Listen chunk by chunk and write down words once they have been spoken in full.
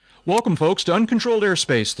Welcome, folks, to Uncontrolled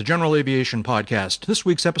Airspace, the General Aviation Podcast. This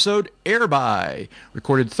week's episode, Airby,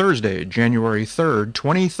 recorded Thursday, January 3rd,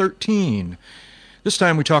 2013. This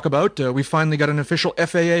time we talk about, we finally got an official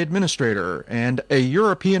FAA administrator and a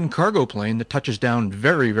European cargo plane that touches down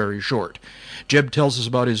very, very short. Jeb tells us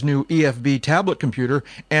about his new EFB tablet computer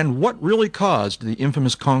and what really caused the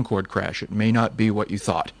infamous Concorde crash. It may not be what you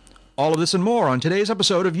thought. All of this and more on today's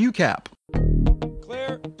episode of UCAP.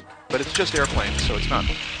 Clear. But it's just airplanes, so it's not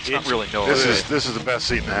really no. This is the best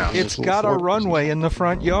seat in the house. It's got a runway in the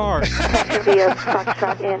front yard. Via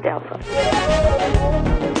Foxtrot and Alpha.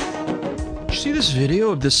 Did you see this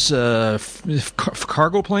video of this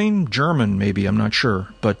cargo plane? German, maybe, I'm not sure.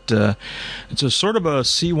 But it's a sort of a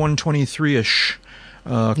C-123-ish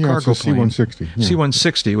cargo it's a plane. C-160. Yeah.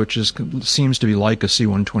 C-160, which seems to be like a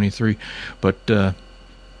C-123. But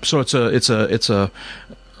so it's a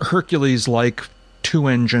Hercules-like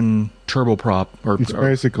two-engine turboprop. It's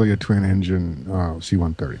basically a twin-engine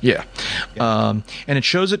C-130. Yeah. And it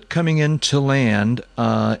shows it coming in to land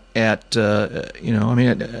on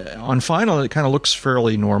final it kind of looks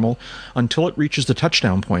fairly normal until it reaches the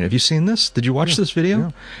touchdown point. Have you seen this? Did you watch this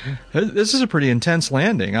video? Yeah. This is a pretty intense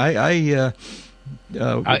landing. He's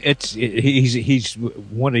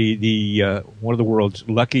one of the world's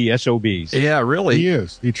lucky SOBs. Yeah, really. He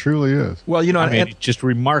is. He truly is. Well, it's just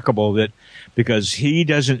remarkable that because he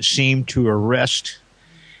doesn't seem to arrest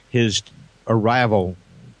his arrival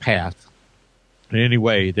path in any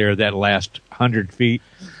way there that last 100 feet,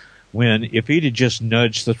 when if he'd have just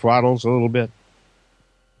nudged the throttles a little bit,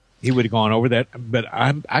 he would have gone over that. But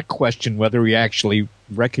I question whether he actually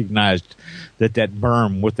recognized that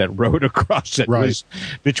berm with that road across it was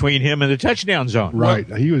between him and the touchdown zone. Right.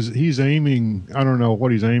 Well, he's aiming, I don't know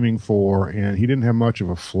what he's aiming for, and he didn't have much of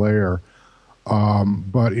a flare.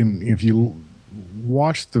 But if you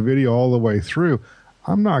watch the video all the way through,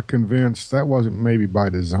 I'm not convinced that wasn't maybe by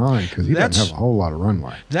design, because he doesn't have a whole lot of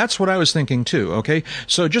runway. That's what I was thinking too. Okay,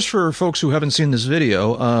 so just for folks who haven't seen this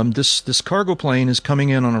video, this cargo plane is coming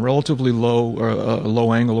in on a relatively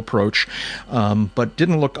low angle approach, but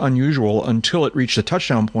didn't look unusual until it reached the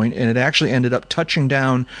touchdown point, and it actually ended up touching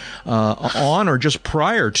down on or just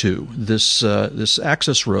prior to this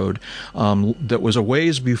access road that was a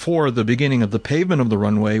ways before the beginning of the pavement of the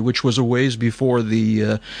runway, which was a ways before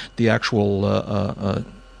the actual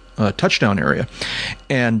touchdown area.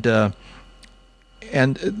 And the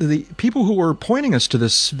people who were pointing us to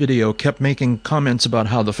this video kept making comments about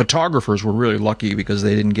how the photographers were really lucky because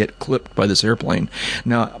they didn't get clipped by this airplane.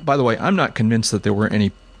 Now, by the way, I'm not convinced that there were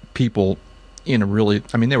any people in a really,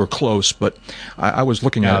 they were close, but I was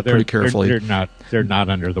looking at it pretty carefully. They're not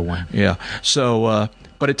under the wing. Yeah. So,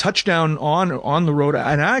 but it touched down on the road,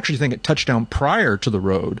 and I actually think it touched down prior to the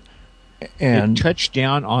road. And it touched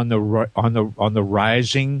down on the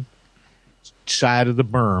rising side of the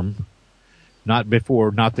berm, not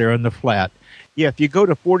there in the flat. Yeah, if you go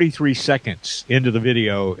to 43 seconds into the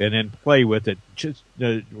video and then play with it, just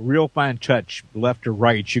the real fine touch, left or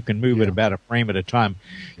right, you can move it about a frame at a time.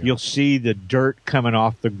 Yeah. You'll see the dirt coming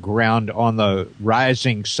off the ground on the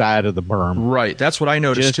rising side of the berm. Right, that's what I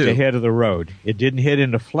noticed too. Just ahead of the road. It didn't hit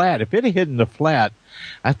in the flat. If it had hit in the flat,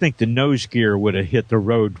 I think the nose gear would have hit the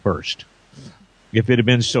road first. If it had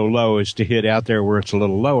been so low as to hit out there where it's a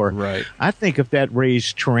little lower. Right. I think if that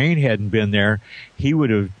raised terrain hadn't been there, he would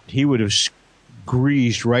have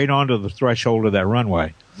greased right onto the threshold of that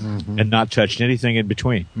runway and not touched anything in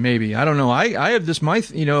between. Maybe. I don't know. I have this, my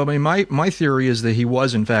theory is that he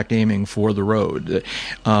was in fact aiming for the road.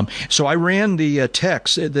 So I ran the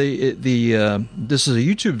text, this is a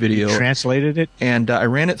YouTube video. You translated it? And I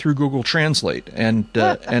ran it through Google Translate, and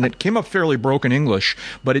it came up fairly broken English,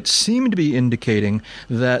 but it seemed to be indicating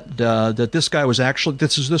that this guy was actually,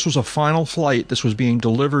 this was a final flight. This was being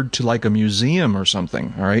delivered to like a museum or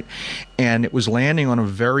something, all right? And it was landing on a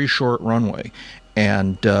very short runway.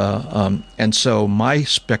 And so my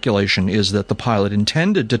speculation is that the pilot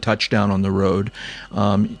intended to touch down on the road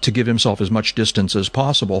to give himself as much distance as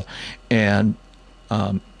possible, and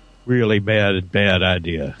really bad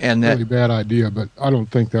idea. And really bad idea, but I don't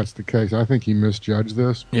think that's the case. I think he misjudged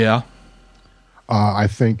this. Yeah. I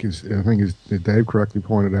think as Dave correctly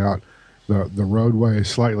pointed out, the roadway is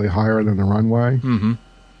slightly higher than the runway. Mm-hmm.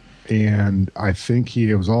 And I think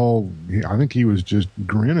he was just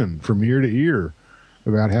grinning from ear to ear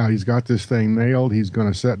about how he's got this thing nailed. He's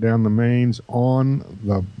going to set down the mains on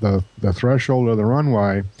the threshold of the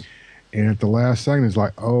runway, and at the last second, it's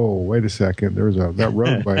like, oh, wait a second, that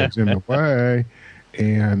roadway is in the way.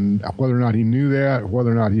 And whether or not he knew that, or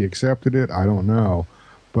whether or not he accepted it, I don't know.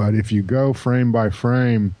 But if you go frame by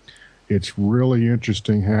frame, it's really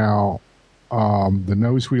interesting how The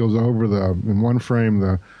nose wheels over in one frame,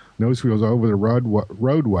 the nose wheels over the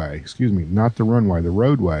roadway, excuse me, not the runway, the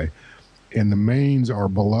roadway, and the mains are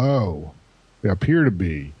below. They appear to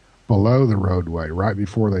be below the roadway right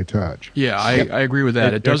before they touch. Yeah, I agree with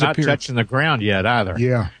that. It does not appear touching the ground yet either.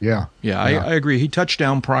 Yeah. I agree. He touched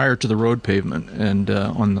down prior to the road pavement and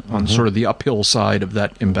on sort of the uphill side of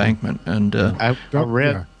that embankment. And I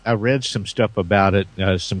read some stuff about it,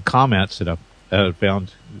 some comments that I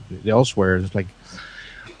found elsewhere. It's like,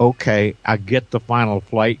 okay, I get the final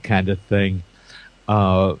flight kind of thing.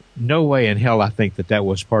 No way in hell I think that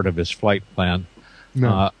was part of his flight plan.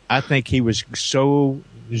 No. I think he was so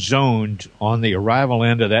zoned on the arrival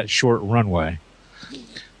end of that short runway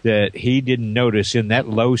that he didn't notice in that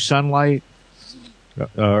low sunlight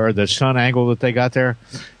or the sun angle that they got there,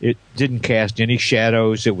 it didn't cast any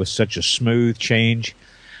shadows. It was such a smooth change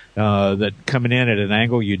that coming in at an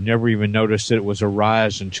angle, you'd never even notice that it was a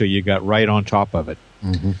rise until you got right on top of it.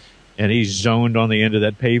 Mm-hmm. And he's zoned on the end of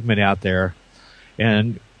that pavement out there.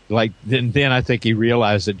 And then I think he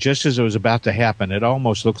realized that just as it was about to happen, it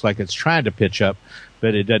almost looks like it's trying to pitch up,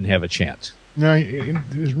 but it doesn't have a chance. No,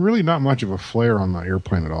 there's really not much of a flare on the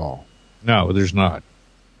airplane at all. No, there's not.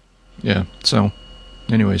 Yeah. So,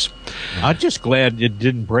 anyways, I'm just glad it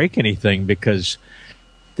didn't break anything, because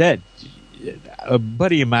a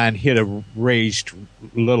buddy of mine hit a raised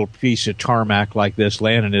little piece of tarmac like this,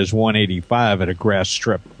 landing his 185 at a grass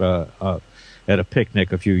strip at a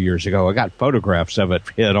picnic a few years ago. I got photographs of it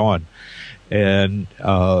head on, and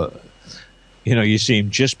you see him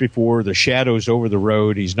just before the shadows over the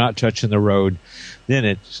road. He's not touching the road. Then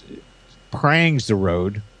it prangs the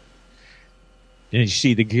road, and you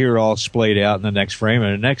see the gear all splayed out in the next frame.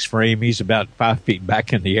 And the next frame, he's about 5 feet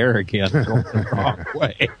back in the air again, going the wrong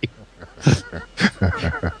way.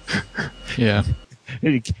 yeah.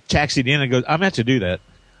 And he taxied in and goes, "I meant to do that."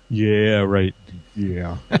 Yeah, right.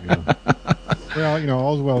 Yeah. Well,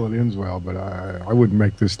 all's well that ends well, but I wouldn't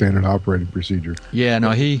make this standard operating procedure. Yeah,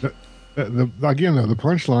 no, again, though, the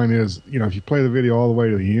punchline is, if you play the video all the way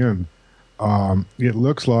to the end, it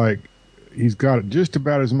looks like he's got just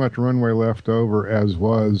about as much runway left over as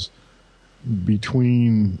was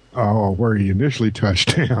between where he initially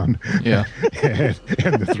touched down and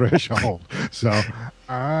the threshold. So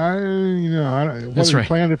whether he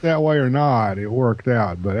planned it that way or not, it worked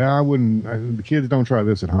out. But I wouldn't. The kids don't try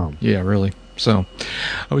this at home. Yeah, really. So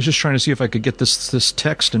I was just trying to see if I could get this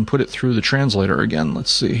text and put it through the translator again.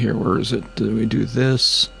 Let's see here. Where is it? Do we do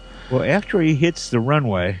this? Well, after he hits the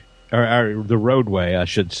runway, or the roadway, I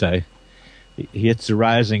should say, he hits the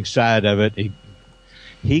rising side of it.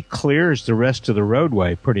 He clears the rest of the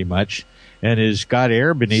roadway pretty much, and has got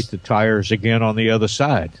air beneath the tires again on the other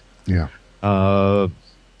side. Yeah.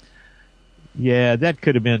 Yeah, that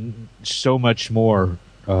could have been so much more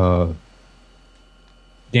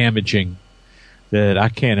damaging that I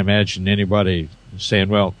can't imagine anybody saying,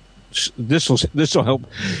 "Well, this will help."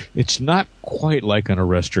 It's not quite like an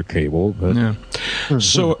arrestor cable, but yeah.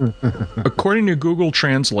 So, according to Google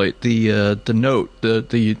Translate, the note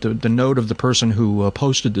the note of the person who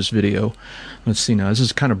posted this video. Let's see now. This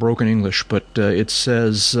is kind of broken English, but it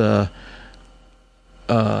says.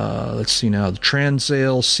 Let's see now. The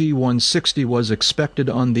Transail C-160 was expected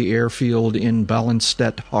on the airfield in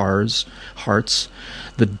Ballenstedt, Harz.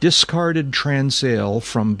 The discarded Transail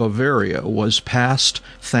from Bavaria was passed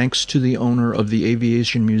thanks to the owner of the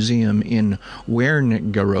Aviation Museum in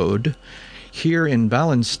Wernigerode. Here in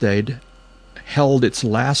Ballenstedt held its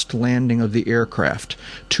last landing of the aircraft.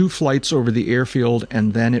 2 flights over the airfield,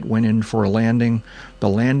 and then it went in for a landing. The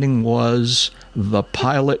landing was the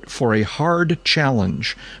pilot for a hard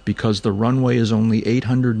challenge because the runway is only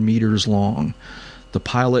 800 meters long. The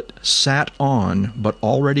pilot sat on, but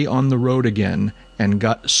already on the road again, and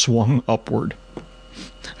got swung upward.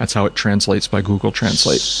 That's how it translates by Google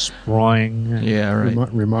Translate. Sprung. Yeah,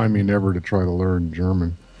 right. Remind me never to try to learn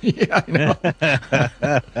German. Yeah, I know.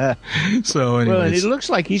 So, anyways. Well, and it looks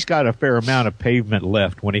like he's got a fair amount of pavement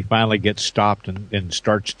left when he finally gets stopped and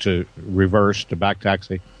starts to reverse to back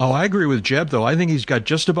taxi. Oh, I agree with Jeb, though. I think he's got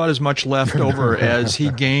just about as much left over as he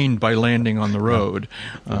gained by landing on the road.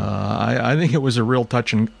 I think it was a real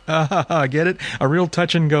touch and get it? A real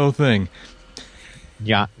touch and go thing.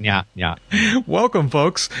 Yeah. Welcome,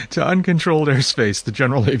 folks, to Uncontrolled Airspace, the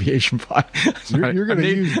General Aviation Podcast. You're going to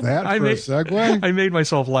use that for a segue? I made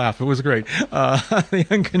myself laugh. It was great. The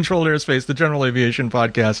Uncontrolled Airspace, the General Aviation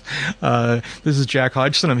Podcast. This is Jack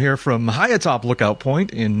Hodgson. I'm here from high atop Lookout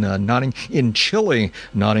Point in chilly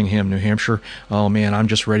Nottingham, New Hampshire. Oh, man, I'm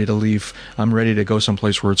just ready to leave. I'm ready to go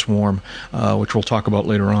someplace where it's warm, which we'll talk about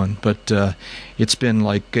later on. But, It's been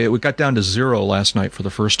like we got down to 0 last night for the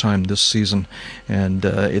first time this season, and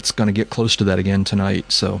it's going to get close to that again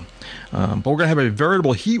tonight. So, but we're going to have a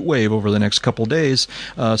veritable heat wave over the next couple days.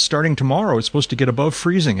 Starting tomorrow, it's supposed to get above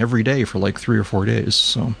freezing every day for like 3 or 4 days.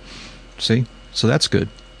 So, see, so that's good.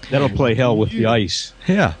 That'll play hell with the ice.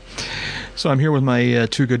 Yeah. So I'm here with my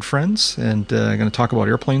 2 good friends, and I'm going to talk about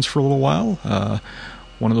airplanes for a little while.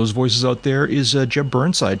 One of those voices out there is Jeb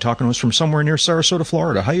Burnside, talking to us from somewhere near Sarasota,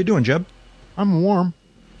 Florida. How you doing, Jeb? I'm warm.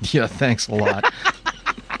 Yeah, thanks a lot.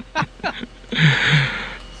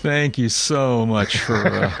 Thank you so much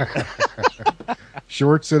for...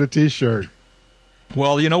 Shorts and a T-shirt.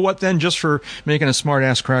 Well, you know what, then? Just for making a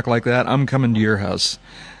smart-ass crack like that, I'm coming to your house.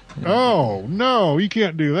 Oh, no, you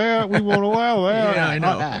can't do that. We won't allow that. Yeah, I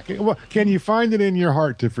know. Well, can you find it in your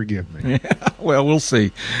heart to forgive me? Yeah, well, we'll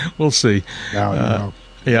see. We'll see. No.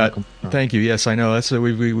 Yeah, thank you. Yes, I know. That's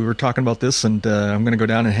we were talking about this, and I'm going to go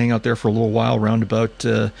down and hang out there for a little while around about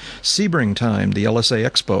Sebring time, the LSA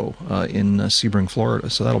Expo in Sebring,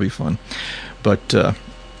 Florida. So that'll be fun. But so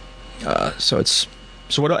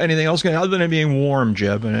what? Anything else? Other than it being warm,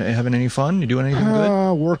 Jeb, having any fun? You doing anything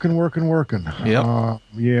good? Working. Yep.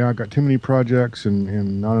 Yeah, I got too many projects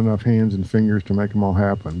and not enough hands and fingers to make them all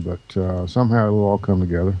happen. But somehow it'll all come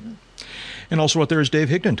together. And also out there is Dave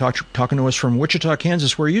Higdon talking to us from Wichita,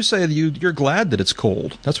 Kansas, where you say that you're glad that it's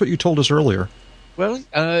cold. That's what you told us earlier. Well,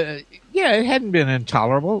 yeah, it hadn't been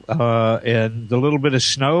intolerable. And the little bit of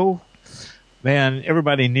snow, man,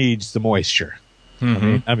 everybody needs the moisture.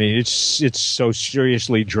 Mm-hmm. I mean, it's so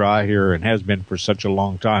seriously dry here and has been for such a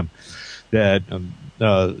long time that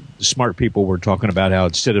smart people were talking about how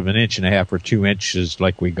instead of 1.5 inches or 2 inches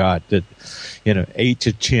like we got, that 8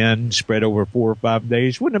 to 10 spread over 4 or 5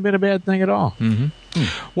 days wouldn't have been a bad thing at all. Mm-hmm.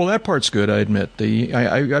 Well, that part's good, I admit.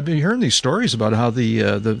 I've been hearing these stories about how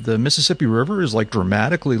the Mississippi River is like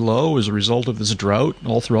dramatically low as a result of this drought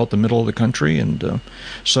all throughout the middle of the country, and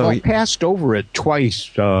so I passed over it twice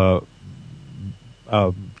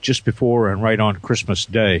just before and right on Christmas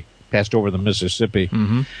Day. Passed over the Mississippi,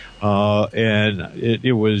 mm-hmm. And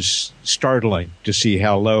it was startling to see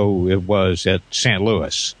how low it was at St.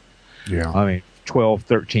 Louis. Yeah, I mean, 12,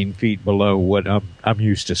 13 feet below what I'm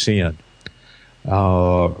used to seeing.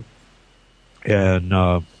 And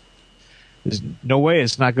there's no way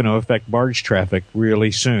it's not going to affect barge traffic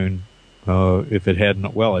really soon. If it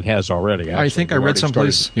hadn't, well, it has already. Actually. I think I read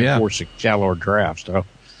someplace, enforcing shallower drafts. So.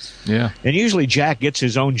 Yeah, and usually Jack gets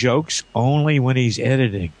his own jokes only when he's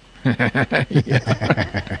editing.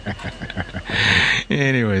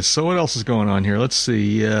 Anyway, so what else is going on here? Let's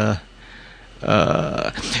see.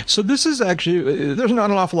 So this is actually, there's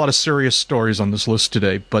not an awful lot of serious stories on this list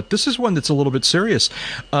today, but this is one that's a little bit serious.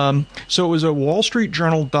 So it was a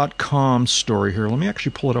WallStreetJournal.com story here. Let me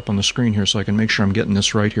actually pull it up on the screen here so I can make sure I'm getting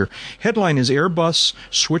this right here. Headline is Airbus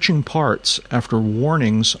switching parts after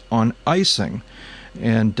warnings on icing.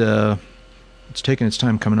 And it's taken its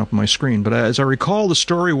time coming up on my screen. But as I recall, the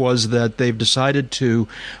story was that they've decided to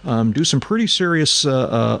do some pretty serious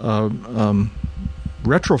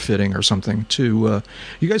retrofitting or something to...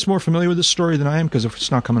 you guys more familiar with this story than I am? Because it's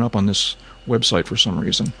not coming up on this website for some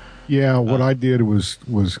reason. Yeah, what I did was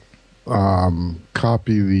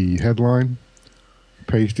copy the headline,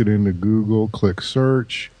 paste it into Google, click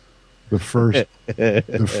search. The first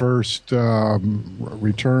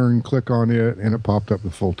return, click on it, and it popped up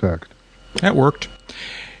the full text. That worked.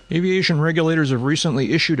 Aviation regulators have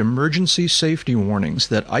recently issued emergency safety warnings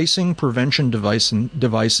that icing prevention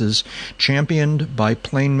devices championed by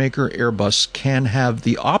plane maker Airbus can have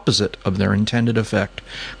the opposite of their intended effect,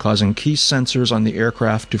 causing key sensors on the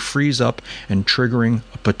aircraft to freeze up and triggering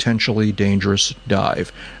a potentially dangerous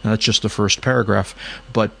dive. Now, that's just the first paragraph.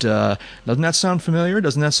 But doesn't that sound familiar?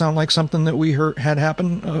 Doesn't that sound like something that we had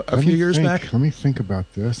happen a few years back? Let me think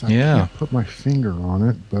about this. I can't put my finger on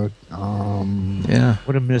it, but... yeah.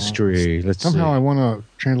 What a mystery. Let's somehow see. I want to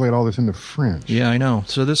translate all this into French. Yeah, I know.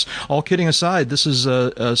 So this, all kidding aside, this is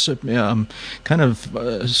kind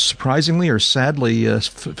of surprisingly or sadly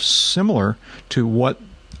similar to what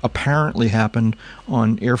apparently happened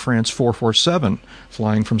on Air France 447,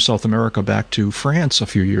 flying from South America back to France a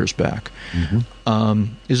few years back. Mm-hmm.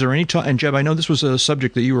 Is there any and Jeb, I know this was a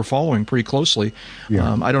subject that you were following pretty closely.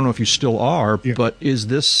 Yeah. I don't know if you still are, but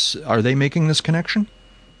are they making this connection?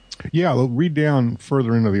 Yeah, they'll read down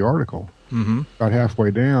further into the article. Mm-hmm. About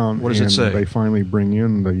halfway down. What does it say? They finally bring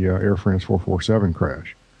in the Air France 447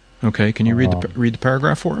 crash. Okay, can you read the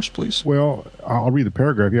paragraph for us, please? Well, I'll read the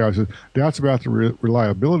paragraph. Yeah, it says, doubts about the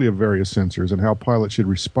reliability of various sensors and how pilots should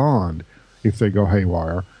respond if they go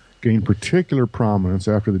haywire gained particular prominence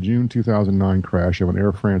after the June 2009 crash of an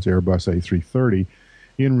Air France Airbus A330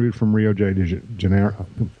 en route from Rio de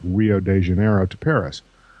Janeiro to Paris.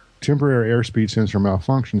 Temporary airspeed sensor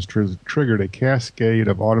malfunctions triggered a cascade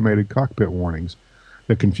of automated cockpit warnings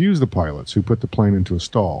that confused the pilots, who put the plane into a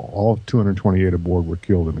stall. All 228 aboard were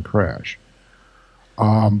killed in the crash.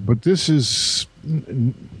 But this is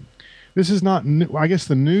not new. I guess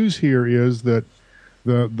the news here is that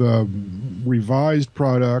the revised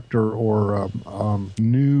product or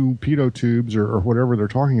new pitot tubes or whatever they're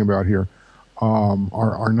talking about here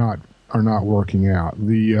are not working out.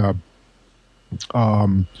 Now,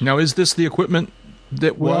 is this the equipment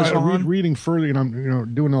that was on? Reading further, and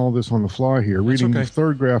I'm doing all this on the fly here. That's reading okay. The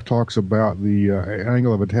third graph talks about the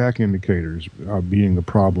angle of attack indicators being the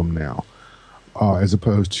problem now, as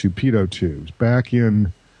opposed to pitot tubes. Back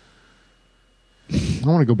in, I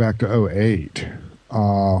want to go back to 2008.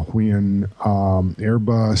 When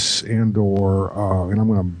Airbus and I'm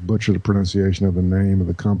going to butcher the pronunciation of the name of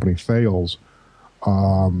the company, Thales,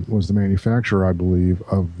 was the manufacturer, I believe,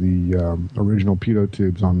 of the original pitot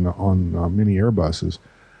tubes on mini Airbuses,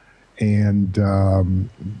 and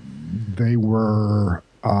they were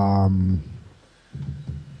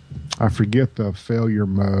I forget the failure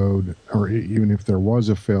mode, or even if there was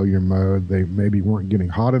a failure mode, they maybe weren't getting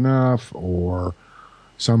hot enough, or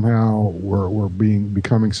somehow were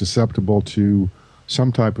becoming susceptible to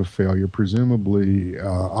some type of failure, presumably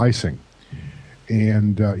icing.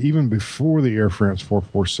 And even before the Air France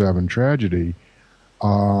 447 tragedy,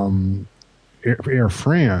 Air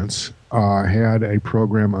France had a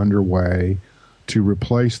program underway to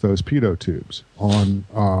replace those pitot tubes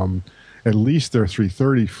on at least their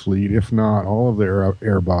 330 fleet, if not all of their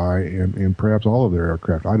Airbuy and perhaps all of their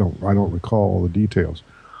aircraft. I don't recall all the details.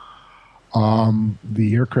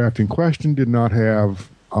 The aircraft in question did not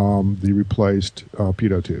have the replaced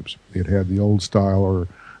pitot tubes. It had the old style, or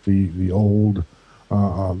the old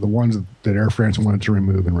the ones that Air France wanted to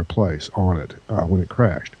remove and replace on it when it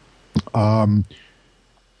crashed.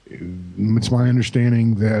 It's my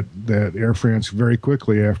understanding that Air France very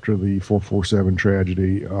quickly after the 447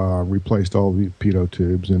 tragedy replaced all the pitot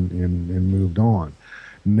tubes and moved on.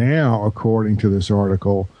 Now, according to this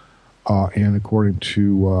article, and according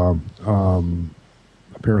to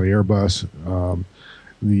apparently Airbus,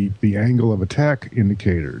 the angle of attack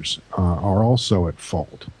indicators are also at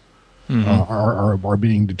fault. Mm-hmm. Are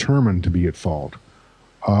being determined to be at fault.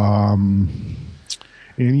 And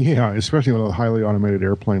yeah, especially with a highly automated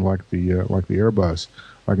airplane like the Airbus,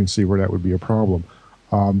 I can see where that would be a problem.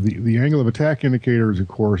 The angle of attack indicators, of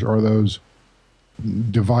course, are those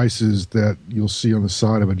devices that you'll see on the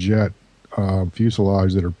side of a jet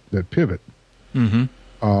fuselage that pivot. Mm-hmm.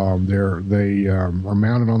 They are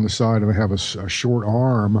mounted on the side and have a short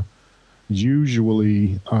arm,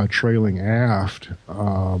 usually trailing aft,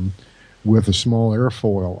 with a small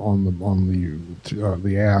airfoil on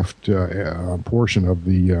the aft portion of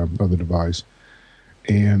the device,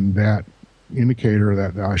 and that indicator,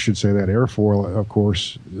 that airfoil, of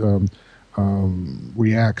course,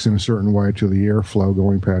 reacts in a certain way to the airflow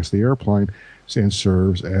going past the airplane and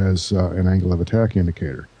serves as an angle of attack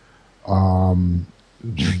indicator.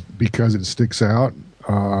 Because it sticks out,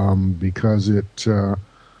 because it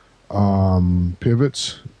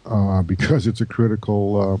pivots, because it's a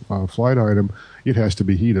critical flight item, it has to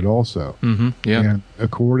be heated also. Mm-hmm, yeah. And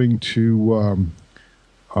according to,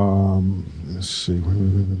 let's see,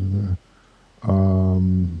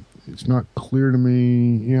 it's not clear to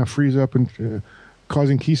me. Yeah, freeze up and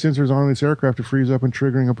causing key sensors on its aircraft to freeze up and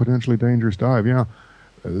triggering a potentially dangerous dive. Yeah,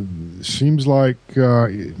 seems like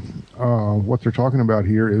what they're talking about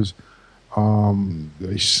here is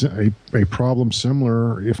a problem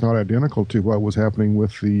similar, if not identical, to what was happening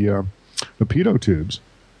with the pitot tubes.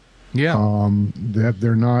 Yeah, that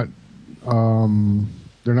they're not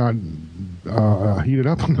heated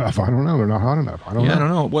up enough. I don't know. They're not hot enough. I don't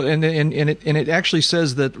know. Well, and it actually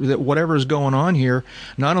says that whatever is going on here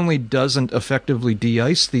not only doesn't effectively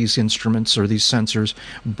de-ice these instruments or these sensors,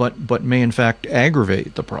 but may in fact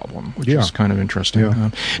aggravate the problem, which is kind of interesting.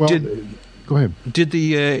 Yeah. Go ahead. Did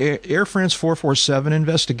the Air France 447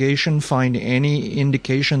 investigation find any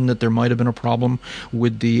indication that there might have been a problem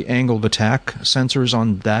with the angle of attack sensors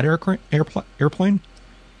on that airplane?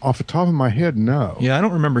 Off the top of my head, no. Yeah, I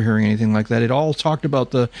don't remember hearing anything like that. It all talked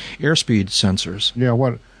about the airspeed sensors. Yeah,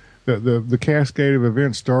 what the cascade of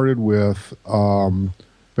events started with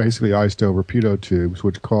basically iced over pitot tubes,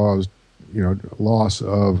 which caused loss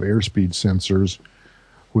of airspeed sensors,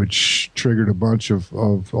 which triggered a bunch of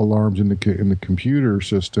alarms in the computer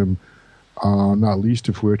system, not least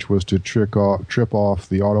of which was to trip off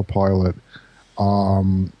the autopilot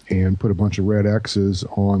and put a bunch of red X's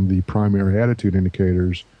on the primary attitude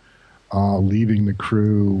indicators, leaving the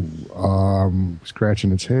crew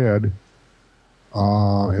scratching its head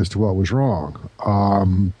as to what was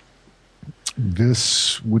wrong.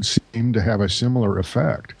 This would seem to have a similar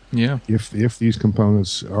effect. Yeah. If these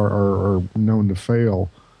components are known to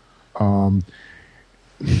fail, I'm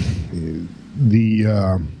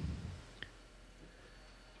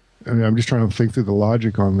just trying to think through the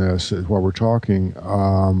logic on this while we're talking.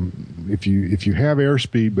 If you have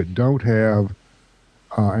airspeed but don't have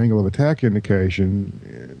angle of attack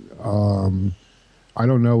indication, I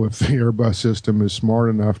don't know if the Airbus system is smart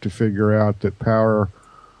enough to figure out that power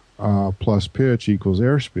plus pitch equals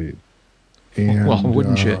airspeed. And, well,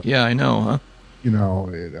 wouldn't you? Yeah, I know, huh?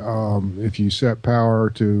 If you set power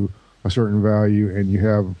to a certain value and you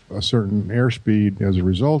have a certain airspeed as a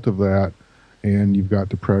result of that, and you've got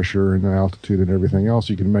the pressure and the altitude and everything else,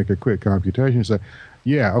 you can make a quick computation and say,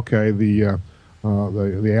 yeah, okay, the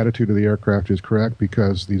attitude of the aircraft is correct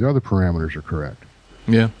because these other parameters are correct.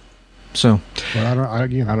 Yeah. So, but I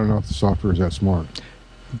don't know if the software is that smart.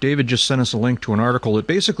 David just sent us a link to an article that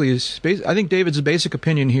basically is, I think David's basic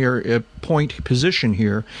opinion here, position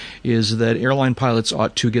here, is that airline pilots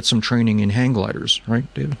ought to get some training in hang gliders, right,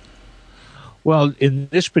 David? Well, in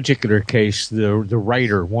this particular case, the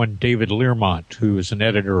writer, one David Learmont, who was an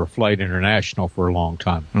editor of Flight International for a long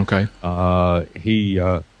time. Okay. He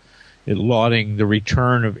lauding the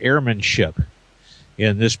return of airmanship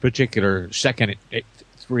in this particular second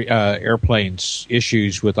airplane's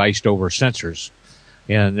issues with iced over sensors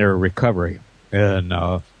and their recovery. And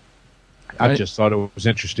I just thought it was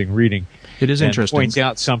interesting reading. It is interesting. Points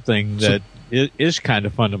out something that is kind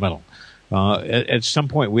of fundamental. At some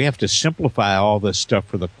point, we have to simplify all this stuff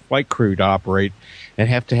for the flight crew to operate and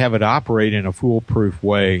have to have it operate in a foolproof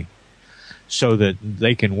way so that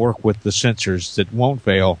they can work with the sensors that won't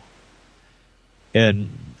fail and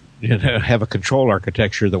have a control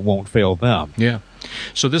architecture that won't fail them. Yeah.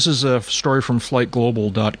 So this is a story from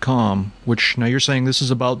flightglobal.com, which now you're saying this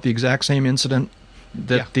is about the exact same incident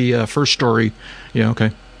that the first story. Yeah,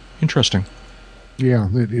 okay. Interesting. Yeah,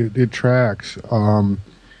 it tracks.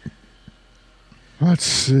 Let's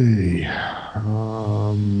see.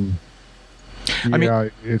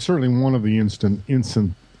 It's certainly one of the incidents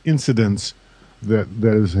that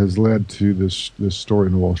has led to this story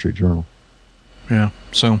in the Wall Street Journal. Yeah.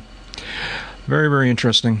 So very, very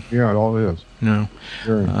interesting. Yeah, it all is. No.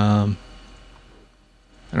 I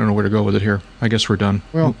don't know where to go with it here. I guess we're done.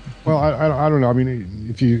 Well, I don't know. I mean,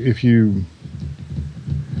 if you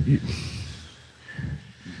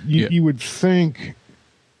would think.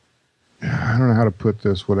 I don't know how to put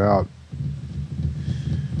this without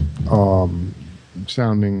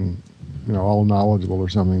sounding, all knowledgeable or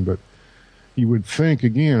something. But you would think,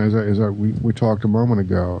 again, as we talked a moment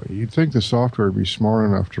ago, you'd think the software would be smart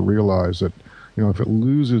enough to realize that, if it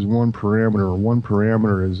loses one parameter or one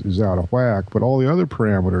parameter is out of whack, but all the other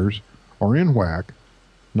parameters are in whack,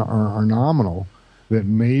 are nominal, that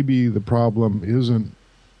maybe the problem isn't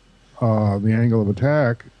the angle of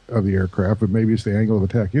attack of the aircraft, but maybe it's the angle of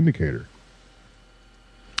attack indicator.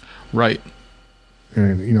 Right.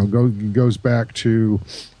 And, goes back to,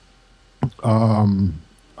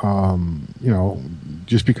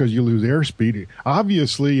 just because you lose airspeed,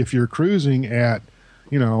 obviously if you're cruising at,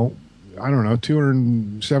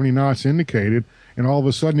 270 knots indicated, and all of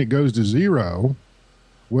a sudden it goes to 0,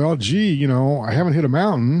 well, gee, I haven't hit a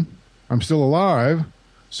mountain. I'm still alive.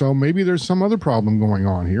 So maybe there's some other problem going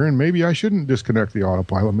on here, and maybe I shouldn't disconnect the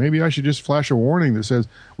autopilot. Maybe I should just flash a warning that says,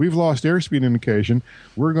 we've lost airspeed indication.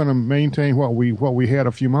 We're going to maintain what we had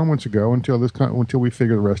a few moments ago until we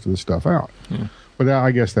figure the rest of the stuff out. Yeah. But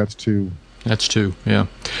I guess that's two. That's two, yeah.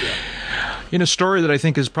 In a story that I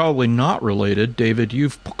think is probably not related, David,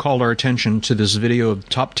 you've called our attention to this video of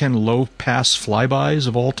top 10 low-pass flybys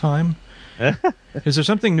of all time. Is there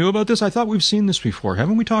something new about this? I thought we've seen this before.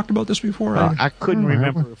 Haven't we talked about this before? I couldn't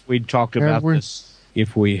remember if we'd talked about this.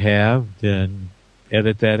 If we have, then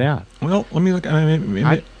edit that out. Well, let me look.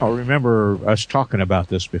 I don't remember us talking about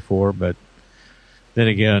this before, but then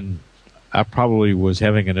again, I probably was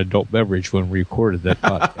having an adult beverage when we recorded that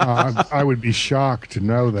podcast. I would be shocked to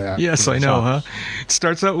know that. Yes, I know, huh? It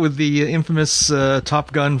starts out with the infamous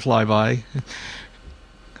Top Gun flyby.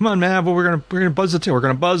 Come on, Mav. Well, we're gonna buzz the tower. We're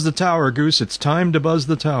gonna buzz the tower, Goose. It's time to buzz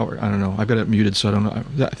the tower. I don't know. I've got it muted, so I don't know.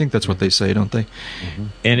 I think that's what they say, don't they? Mm-hmm.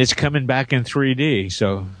 And it's coming back in 3D.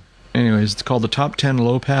 So, anyways, it's called the Top 10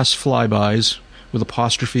 Low Pass Flybys with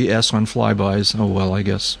apostrophe S on flybys. Oh well, I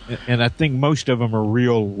guess. And I think most of them are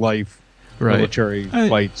real life military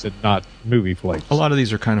flights and not movie flights. A lot of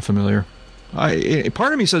these are kind of familiar.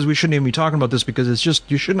 Part of me says we shouldn't even be talking about this because it's just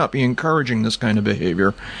you should not be encouraging this kind of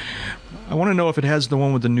behavior. I want to know if it has the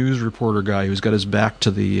one with the news reporter guy who's got his back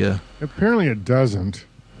to the. Apparently, it doesn't.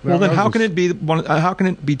 Well, then how can it be one? How can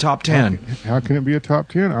it be top 10? How can it be a top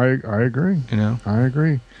 10? I agree. I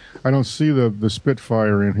agree. I don't see the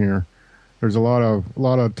Spitfire in here. There's a lot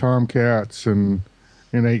of Tomcats and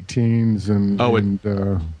 18s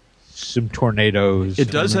and some tornadoes. It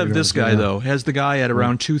does have this guy though. It has the guy at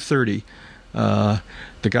around 230.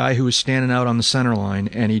 The guy who is standing out on the center line,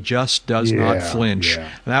 and he just does not flinch. Yeah.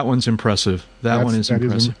 That one's impressive. That one is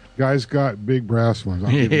impressive. Guy's got big brass ones.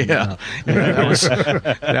 That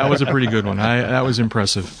was a pretty good one. That was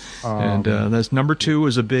impressive. And that's number 2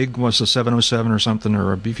 is a 707 or something,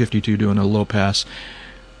 or a B-52 doing a low pass.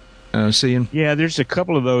 Seeing? Yeah, there's a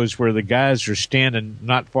couple of those where the guys are standing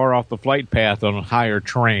not far off the flight path on a higher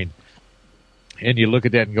terrain, and you look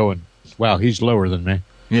at that and going, "Wow, he's lower than me."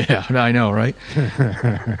 Yeah, I know, right?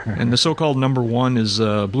 And the so-called number 1 is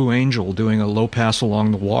Blue Angel doing a low pass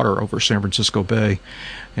along the water over San Francisco Bay,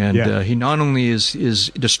 and he not only is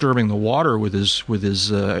disturbing the water with his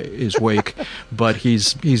wake, but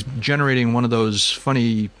he's generating one of those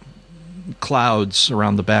funny clouds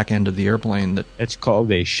around the back end of the airplane. It's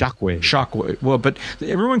called a shockwave. Shockwave. Well, but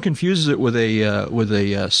everyone confuses it with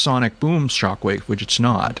a sonic boom shockwave, which it's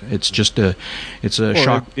not. It's just a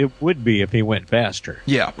shock. It would be if he went faster.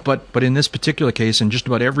 Yeah, but in this particular case, in just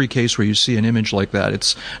about every case where you see an image like that,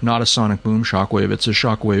 it's not a sonic boom shockwave. It's a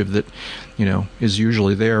shockwave that is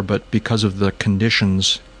usually there, but because of the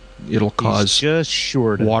conditions, it'll cause just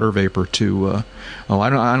short water vapor to. I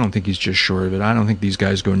don't think he's just short of it. I don't think these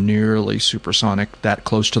guys go nearly supersonic, that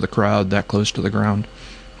close to the crowd, that close to the ground.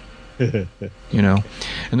 And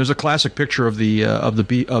there's a classic picture of the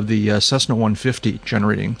Cessna 150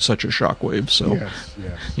 generating such a shockwave. So,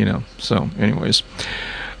 yes. So, anyways.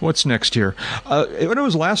 What's next here? When it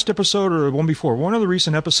was last episode or one before, one of the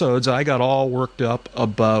recent episodes, I got all worked up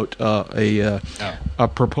about a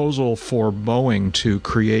proposal for Boeing to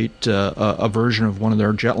create a version of one of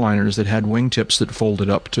their jetliners that had wingtips that folded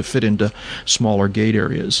up to fit into smaller gate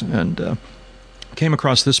areas, and came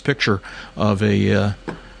across this picture of a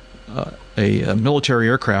military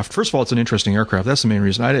aircraft. First of all, it's an interesting aircraft. That's the main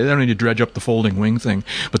reason. I don't need to dredge up the folding wing thing.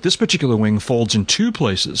 But this particular wing folds in 2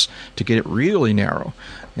 places to get it really narrow.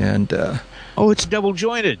 And it's double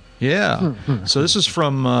jointed. Yeah. So this is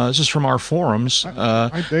from our forums.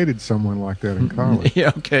 I dated someone like that in college.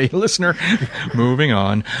 Yeah. Okay, listener. Moving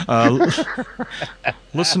on.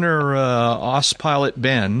 Listener Ospilot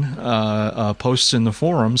Ben posts in the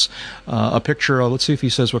forums a picture of, let's see if he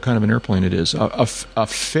says what kind of an airplane it is. A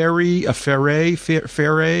Fairey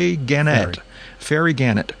Gannet. Fairey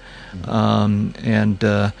Gannet. And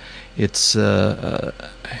it's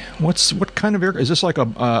what kind of air? Is this like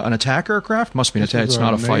an attack aircraft? Must be an attack. It's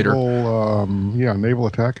not a fighter. Naval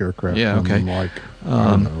attack aircraft. Yeah, okay. From I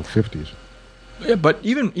don't know, 50s. Yeah, but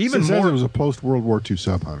even more. It was a post World War II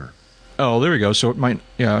sub hunter. Oh, there we go. So it might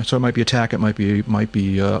be attack. It might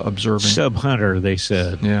be observing. Sub hunter, they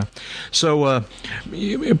said. Yeah. So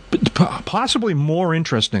possibly more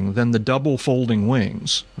interesting than the double folding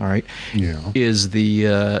wings. All right. Yeah. Is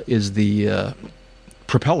the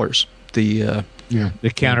propellers. The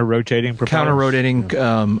counter-rotating propellers. Counter-rotating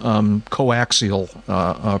coaxial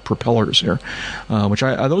propellers here, which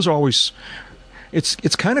those are always.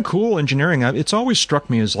 It's kind of cool engineering. It's always struck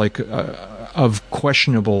me as like of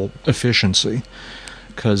questionable efficiency,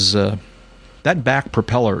 because that back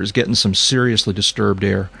propeller is getting some seriously disturbed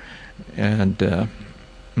air, and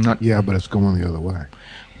not. Yeah, but it's going the other way.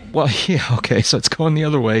 Well, yeah, okay, so it's going the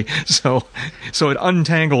other way. So it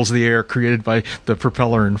untangles the air created by the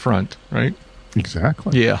propeller in front, right?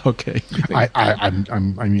 Exactly. Yeah. Okay.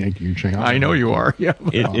 I'm yanking your chain. I know you are. Yeah.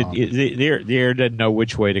 The air doesn't know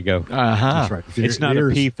which way to go. That's right. It's not a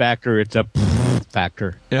P factor; it's a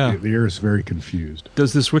factor. Yeah. The air is very confused.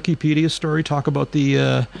 Does this Wikipedia story talk about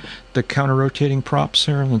the counter-rotating props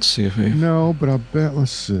here? Let's see if we. No, but I bet.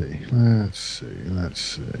 Let's see.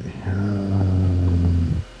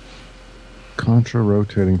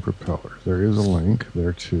 Contra-rotating propellers. There is a link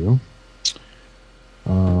there too.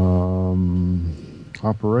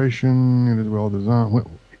 Operation. It is well designed.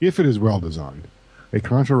 If it is well designed, a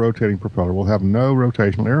contra-rotating propeller will have no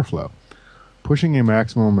rotational airflow, pushing a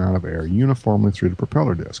maximum amount of air uniformly through the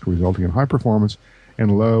propeller disc, resulting in high performance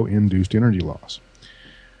and low induced energy loss.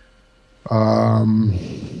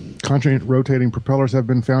 Contra-rotating propellers have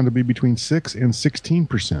been found to be between 6 and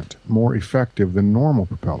 16% more effective than normal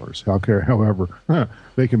propellers. However,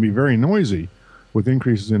 they can be very noisy, with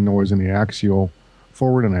increases in noise in the axial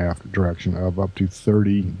forward and aft direction of up to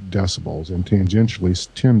 30 decibels and tangentially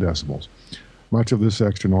 10 decibels. Much of this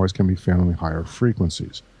extra noise can be found in the higher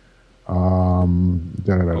frequencies. Maybe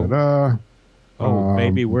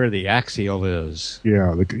where the axial is.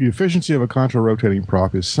 Yeah, the efficiency of a contra-rotating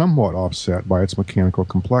prop is somewhat offset by its mechanical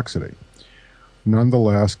complexity.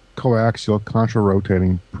 Nonetheless, coaxial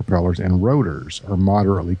contra-rotating propellers and rotors are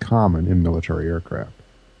moderately common in military aircraft.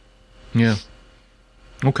 Yeah.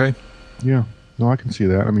 Okay. Yeah. No, I can see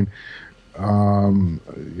that. I mean,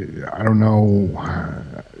 I don't know.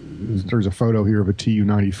 There's a photo here of a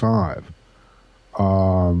Tu-95.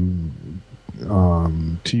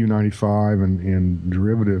 Tu-95 and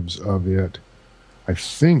derivatives of it, I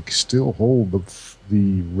think, still hold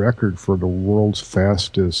the record for the world's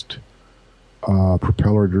fastest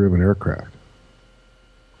propeller-driven aircraft.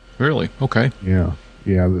 Really? Okay. Yeah.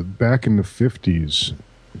 Back in the 50s,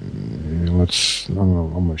 I'm going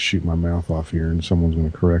to shoot my mouth off here, and someone's going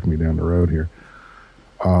to correct me down the road here.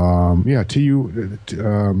 I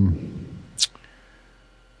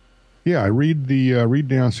read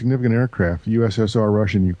down significant aircraft, USSR,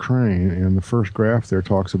 Russia, and Ukraine, and the first graph there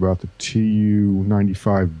talks about the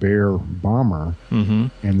Tu-95 Bear bomber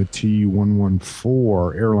and the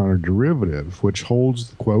Tu-114 airliner derivative, which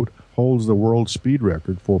holds the world speed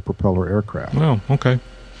record for propeller aircraft. Oh, okay.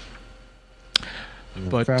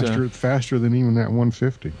 But faster than even that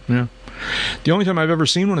 150. Yeah. The only time I've ever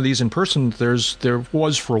seen one of these in person, there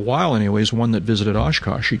was for a while, anyways, one that visited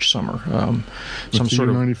Oshkosh each summer. Some sort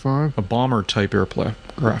of a bomber type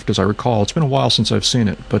aircraft, as I recall. It's been a while since I've seen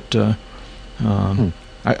it, but I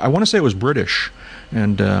want to say it was British,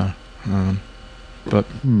 and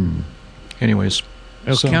anyways,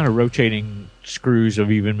 those counter-rotating screws have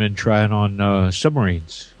even been trying on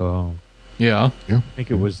submarines. Yeah. I think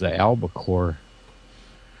it was the Albacore.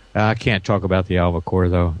 I can't talk about the Albacore,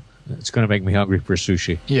 though. It's going to make me hungry for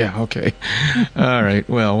sushi. Yeah, okay. All right.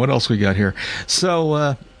 Well, what else we got here?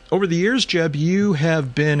 So, over the years, Jeb, you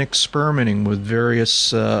have been experimenting with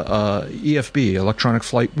various EFB, electronic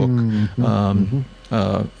flight book,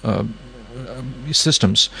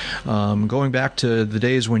 systems, going back to the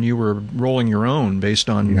days when you were rolling your own based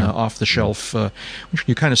on off-the-shelf, which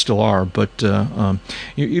you kind of still are, but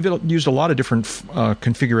you've used a lot of different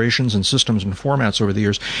configurations and systems and formats over the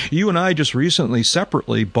years. You and I just recently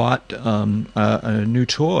separately bought a new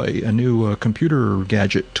toy, a new computer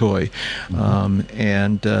gadget toy, but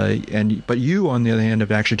you, on the other hand,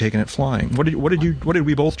 have actually taken it flying. What did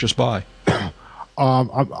we both just buy?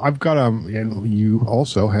 I've got and you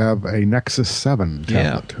also have a Nexus 7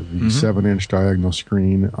 tablet, the 7-inch diagonal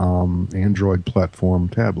screen Android platform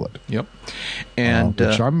tablet. Yep, and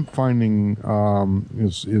which I'm finding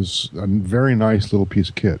is a very nice little piece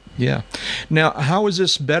of kit. Yeah. Now, how is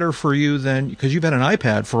this better for you than, because you've had an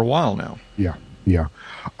iPad for a while now? Yeah.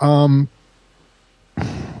 I've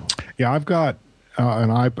got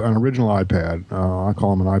an original iPad. I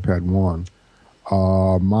call them an iPad 1.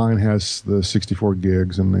 Mine has the 64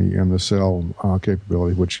 gigs and the cell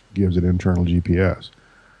capability, which gives it internal GPS.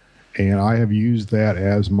 And I have used that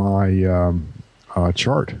as my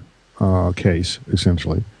chart case,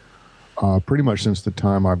 essentially, pretty much since the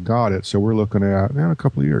time I've got it. So we're looking at a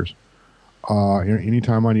couple of years.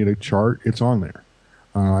 Anytime I need a chart, it's on there.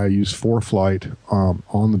 I use ForeFlight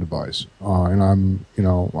on the device, and I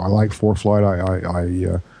like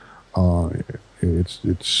ForeFlight.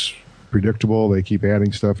 It's predictable. They keep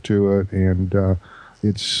adding stuff to it, and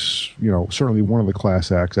it's certainly one of the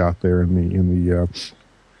class acts out there in the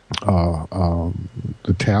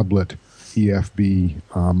tablet EFB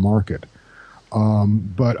market.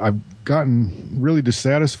 But I've gotten really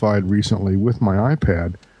dissatisfied recently with my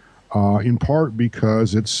iPad, in part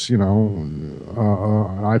because it's an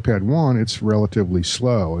iPad 1. It's relatively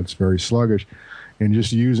slow. It's very sluggish, and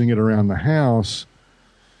just using it around the house.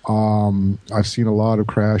 I've seen a lot of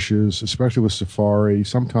crashes, especially with Safari,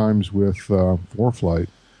 sometimes with ForeFlight.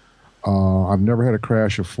 I've never had a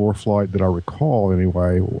crash of ForeFlight that I recall,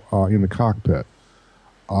 anyway, in the cockpit.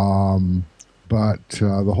 But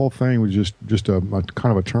the whole thing was just a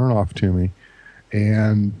kind of a turnoff to me.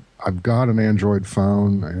 And I've got an Android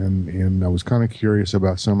phone, and I was kind of curious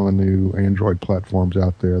about some of the new Android platforms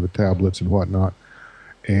out there, the tablets and whatnot.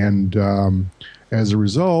 And as a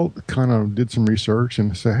result, kind of did some research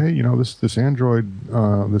and said, hey, this Android,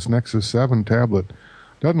 this Nexus 7 tablet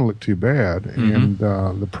doesn't look too bad, and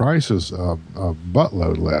the price is a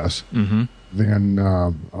buttload less than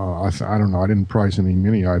I don't know. I didn't price any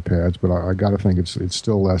mini iPads, but I got to think it's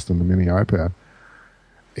still less than the mini iPad.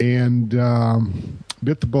 And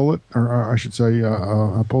bit the bullet, or I should say,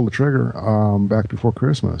 I pulled the trigger back before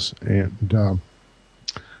Christmas, and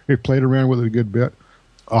it played around with it a good bit.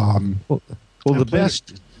 Well,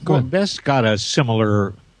 the Best got a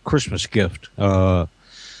similar Christmas gift,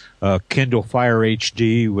 Kindle Fire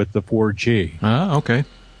HD with the 4G. Ah, okay.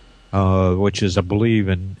 Which is, I believe,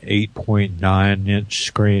 an 8.9-inch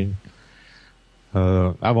screen.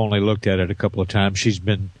 I've only looked at it a couple of times. She's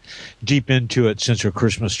been deep into it since her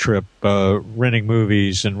Christmas trip, renting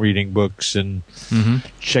movies and reading books and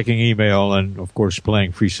checking email and, of course,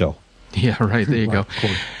 playing Free Cell. Yeah, right. There you go.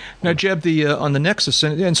 Now, Jeb, on the Nexus,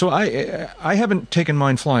 and so I haven't taken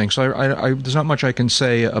mine flying, so I there's not much I can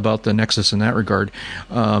say about the Nexus in that regard.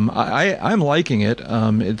 I'm liking it.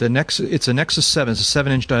 It's a Nexus 7. It's a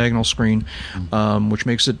 7-inch diagonal screen, which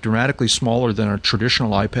makes it dramatically smaller than a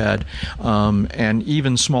traditional iPad, and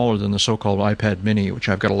even smaller than the so-called iPad Mini, which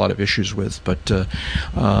I've got a lot of issues with. But the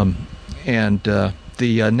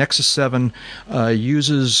Nexus 7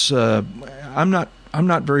 uses. I'm not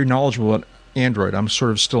very knowledgeable about Android. I'm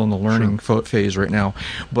sort of still in the learning phase right now,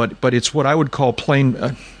 but it's what I would call plain.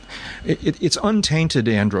 It's untainted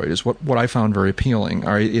Android is what I found very appealing.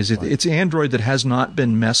 All right, it's Android that has not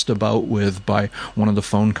been messed about with by one of the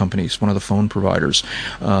phone companies, one of the phone providers,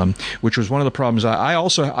 which was one of the problems.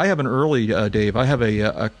 I have an early Dave. I have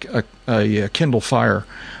a Kindle Fire.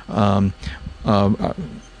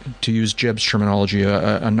 To use Jeb's terminology,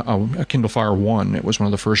 a Kindle Fire 1. It was one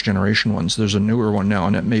of the first generation ones. There's a newer one now,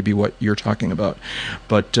 and that may be what you're talking about.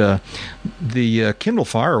 But the Kindle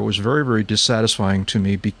Fire was very, very dissatisfying to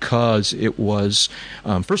me because it was,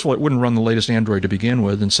 first of all, it wouldn't run the latest Android to begin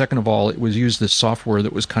with, and second of all, it was used this software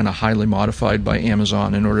that was kind of highly modified by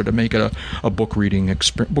Amazon in order to make it a book reading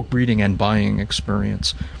and buying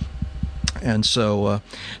experience. And so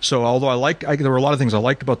although there were a lot of things I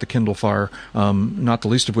liked about the Kindle Fire, not the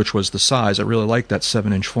least of which was the size. I really liked that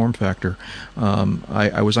 7-inch form factor.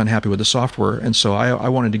 I was unhappy with the software, and so I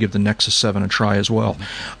wanted to give the Nexus 7 a try as well.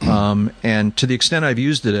 And to the extent I've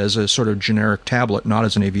used it as a sort of generic tablet, not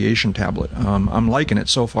as an aviation tablet, I'm liking it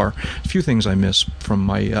so far. A few things I miss from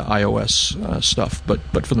my iOS stuff,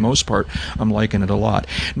 but for the most part, I'm liking it a lot.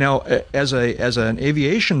 Now, as an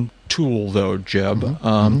aviation tool, though, Jeb.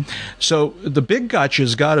 So the big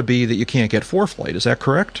gotcha's got to be that you can't get ForeFlight. Is that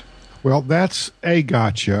correct? Well, that's a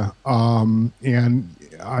gotcha. And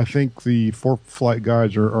I think the ForeFlight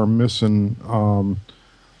guys are missing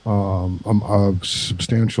a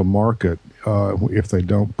substantial market if they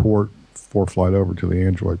don't port ForeFlight over to the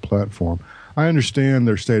Android platform. I understand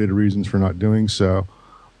their stated reasons for not doing so,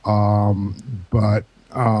 but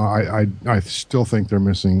I still think they're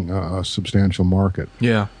missing a substantial market.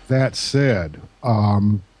 Yeah. That said,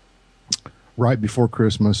 right before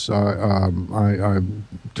Christmas, I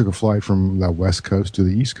took a flight from the West Coast to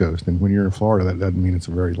the East Coast, and when you're in Florida, that doesn't mean it's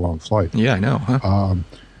a very long flight. Yeah, I know. Huh?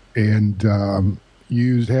 Had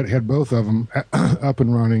both of them up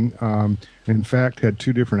and running. In fact, had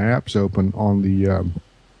two different apps open on the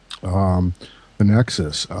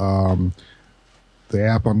Nexus. The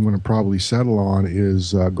app I'm going to probably settle on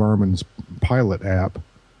is Garmin's Pilot app.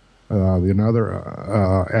 The other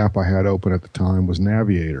app I had open at the time was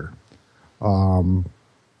Navigator. And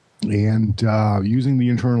using the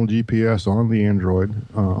internal GPS on the Android,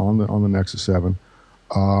 on the Nexus 7,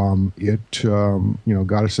 it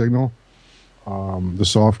got a signal. The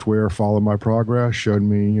software followed my progress, showed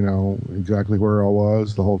me exactly where I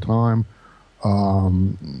was the whole time.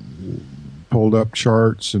 Pulled up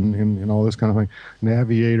charts and all this kind of thing.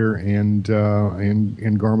 Navigator and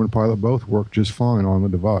Garmin Pilot both worked just fine on the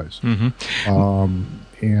device. I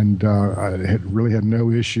really had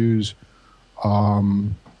no issues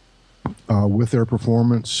with their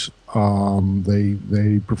performance.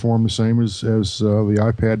 They perform the same as the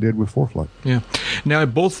iPad did with ForeFlight. Yeah. Now,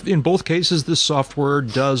 in both cases, this software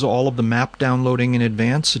does all of the map downloading in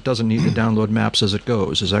advance. It doesn't need to download maps as it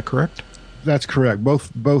goes. Is that correct? That's correct.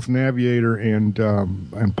 Both Navigator and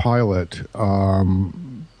Pilot,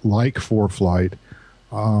 like ForeFlight,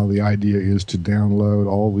 the idea is to download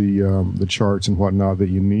all the charts and whatnot that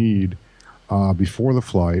you need before the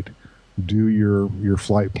flight. Do your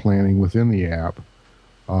flight planning within the app,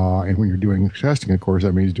 and when you're doing testing, of course,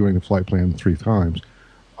 that means doing the flight plan 3 times.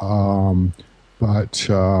 But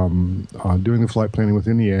doing the flight planning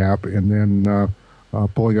within the app, and then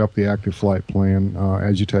pulling up the active flight plan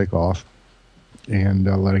as you take off, and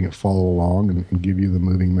letting it follow along and give you the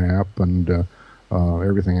moving map and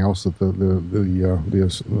everything else that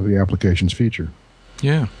the applications feature.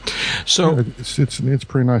 Yeah, so it's a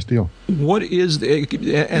pretty nice deal. What is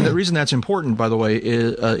and the reason that's important, by the way,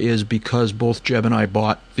 is because both Jeb and I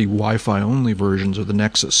bought the Wi-Fi only versions of the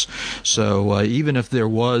Nexus. So even if there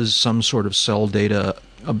was some sort of cell data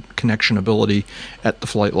connection ability at the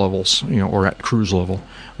flight levels, or at cruise level,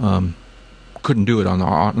 couldn't do it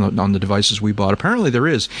on the devices we bought. Apparently there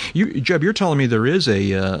is. Jeb, you're telling me there is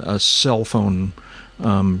a cell phone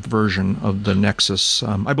version of the Nexus.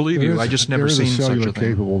 I believe you. I just never seen such a thing. There is a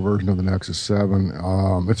cellular-capable version of the Nexus 7.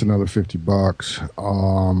 It's another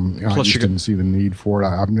 $50. I just didn't see the need for it.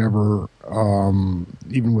 I've never,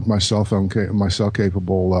 even with my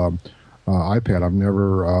cell-capable iPad, I've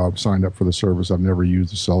never signed up for the service. I've never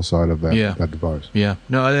used the cell side of that device. Yeah.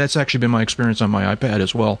 No, that's actually been my experience on my iPad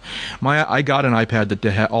as well. I got an iPad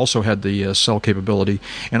that also had the cell capability,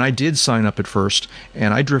 and I did sign up at first,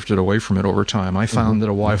 and I drifted away from it over time. I found that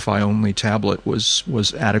a Wi-Fi only tablet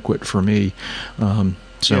was adequate for me.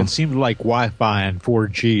 So it seems like Wi-Fi and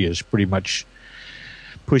 4G is pretty much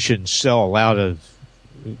pushing cell out of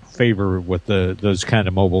favor with those kind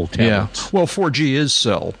of mobile tablets. Yeah. Well, 4G is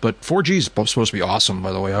cell, but 4G is supposed to be awesome,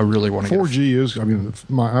 by the way. I really want to 4G is, I mean,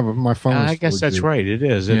 my phone is 4G. I guess that's right. It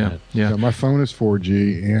is, isn't it? Yeah. My phone is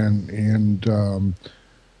 4G, and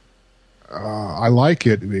I like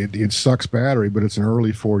it. It sucks battery, but it's an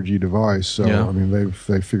early 4G device. So, I mean,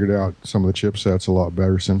 they've figured out some of the chipsets a lot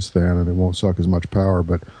better since then, and it won't suck as much power.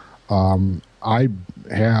 But I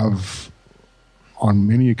have, on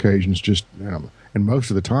many occasions, just... and most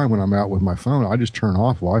of the time when I'm out with my phone, I just turn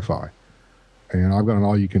off Wi-Fi. And I've got an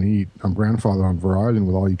all-you-can-eat. I'm grandfathered on Verizon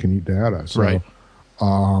with all-you-can-eat data. So, right.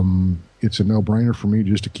 It's a no-brainer for me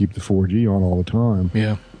just to keep the 4G on all the time.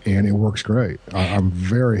 Yeah. And it works great. I'm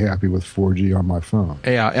very happy with 4G on my phone.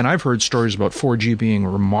 Yeah, and I've heard stories about 4G being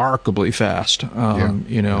remarkably fast. I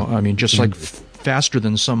mean, just like faster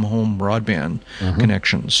than some home broadband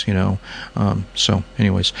connections, So,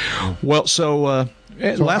 anyways. Well, so...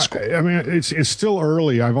 I mean, it's still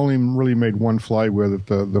early. I've only really made one flight with it.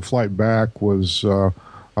 The flight back was the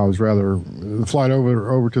flight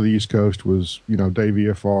over to the East Coast was day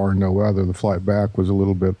VFR, no weather. The flight back was a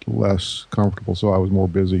little bit less comfortable, so I was more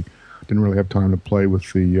busy. Didn't really have time to play with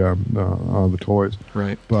the toys.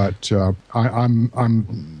 Right. But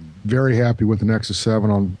I'm very happy with the Nexus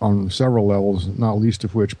 7 on several levels, not least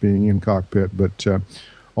of which being in cockpit, but.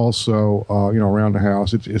 Also, around the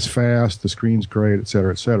house, it's fast, the screen's great, et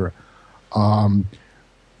cetera, et cetera.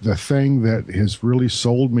 The thing that has really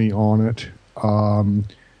sold me on it,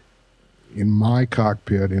 in my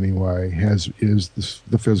cockpit anyway, is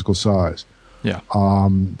the physical size. Yeah.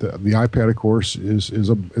 The iPad, of course, is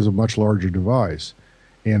a much larger device,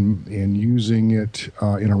 and using it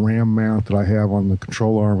in a RAM mount that I have on the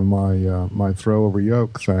control arm of my throw over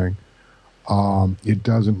yoke thing. It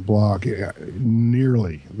doesn't block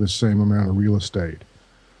nearly the same amount of real estate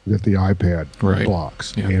that the iPad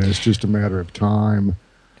blocks. Yeah. And it's just a matter of time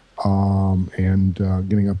and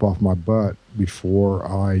getting up off my butt before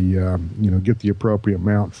I get the appropriate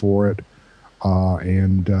mount for it.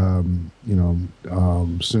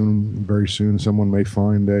 Very soon someone may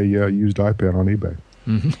find a used iPad on eBay.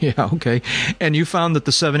 Mm-hmm. Yeah, okay. And you found that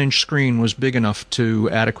the 7-inch screen was big enough to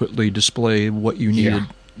adequately display what you needed.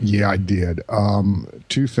 Yeah, I did.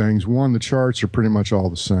 Two things. One, the charts are pretty much all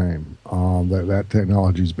the same. That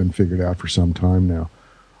technology's been figured out for some time now.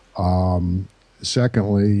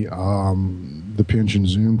 Secondly, the pinch and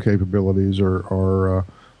zoom capabilities are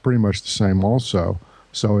pretty much the same also.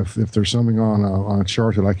 So if there's something on a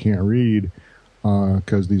chart that I can't read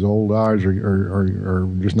because these old eyes are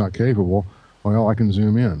just not capable, well, I can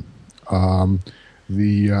zoom in.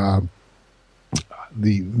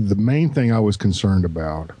 The main thing I was concerned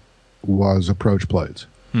about was approach plates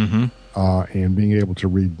and being able to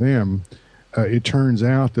read them. It turns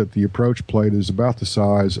out that the approach plate is about the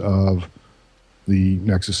size of the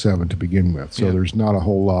Nexus 7 to begin with, so there's not a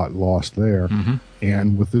whole lot lost there.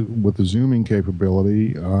 And with the zooming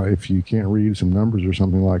capability, if you can't read some numbers or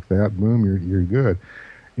something like that, boom, you're good.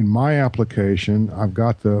 In my application, I've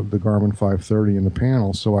got the Garmin 530 in the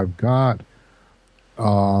panel, so I've got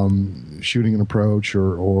shooting an approach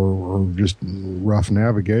or just rough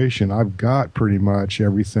navigation. I've got pretty much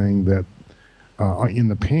everything that in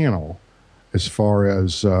the panel as far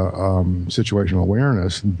as situational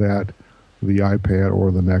awareness that the iPad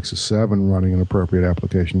or the Nexus 7 running an appropriate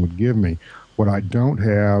application would give me. What I don't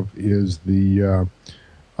have is the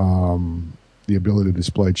ability to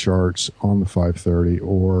display charts on the 530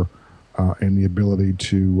 or and the ability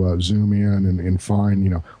to zoom in and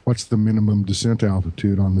find, what's the minimum descent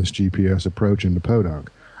altitude on this GPS approach into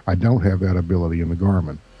Podunk. I don't have that ability in the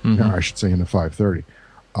Garmin. I should say in the 530.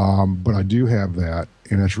 But I do have that,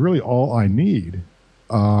 and that's really all I need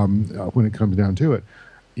when it comes down to it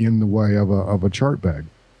in the way of a chart bag,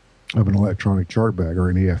 of an electronic chart bag or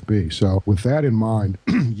an EFB. So with that in mind,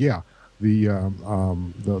 the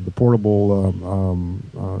portable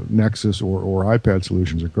Nexus or iPad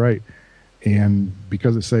solutions are great. And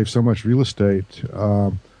because it saves so much real estate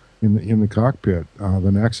in the cockpit,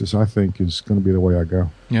 the Nexus, I think, is going to be the way I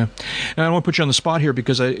go. Yeah. And I don't want to put you on the spot here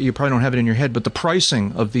because you probably don't have it in your head, but the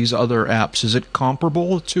pricing of these other apps, is it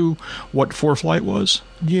comparable to what ForeFlight was?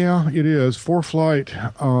 Yeah, it is.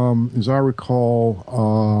 ForeFlight, as I recall,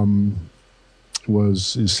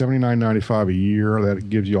 is $79.95 a year. That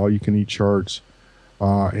gives you all you can eat charts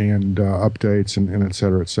and updates and et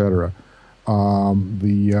cetera, et cetera.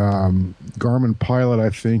 The Garmin Pilot, I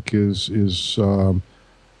think, is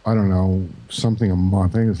I don't know, something a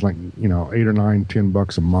month. I think it's like, $8 or $9,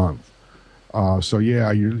 $10 a month. So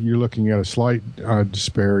yeah, you're looking at a slight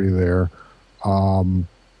disparity there.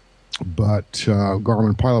 But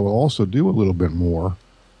Garmin Pilot will also do a little bit more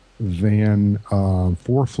than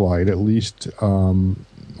ForeFlight, at least on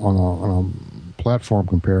a platform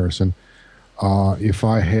comparison. If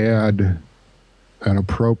I had an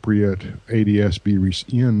appropriate ADS-B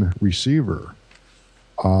receiver,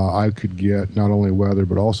 I could get not only weather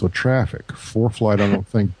but also traffic. ForeFlight, I don't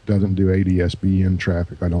think, doesn't do ADS-B in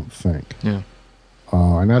traffic. I don't think. Yeah.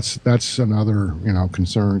 And that's another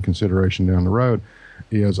consideration down the road.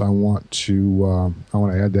 Is I want to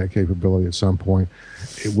add that capability at some point,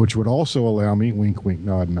 which would also allow me, wink wink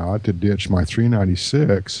nod nod, to ditch my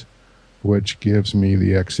 396, which gives me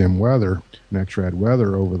the XM weather, NexRad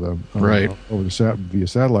weather over the via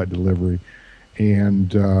satellite delivery,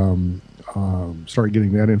 and start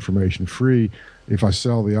getting that information free. If I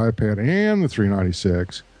sell the iPad and the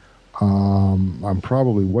 396, I'm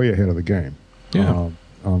probably way ahead of the game. Yeah.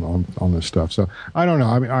 On this stuff. So I don't know.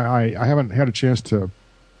 I mean, I haven't had a chance to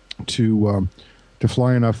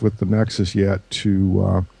fly enough with the Nexus yet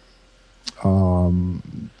to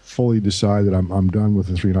fully decide that I'm done with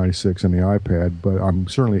the 396 and the iPad, but I'm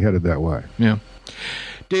certainly headed that way. Yeah.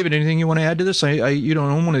 David, anything you want to add to this? You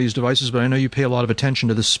don't own one of these devices, but I know you pay a lot of attention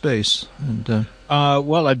to this space. And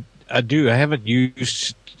well, I do. I haven't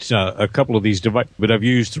used a couple of these devices, but I've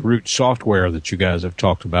used the Root software that you guys have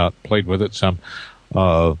talked about, played with it some.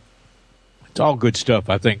 It's all good stuff.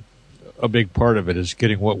 I think a big part of it is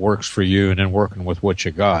getting what works for you and then working with what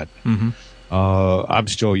you got. Mm-hmm. I'm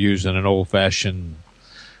still using an old-fashioned,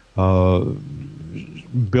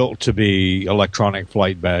 built-to-be electronic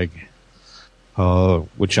flight bag,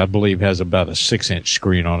 which I believe has about a 6-inch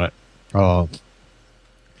screen on it.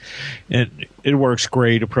 And it works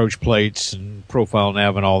great, approach plates and profile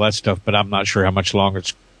nav and all that stuff, but I'm not sure how much longer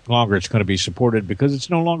it's going to be supported because it's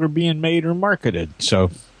no longer being made or marketed. So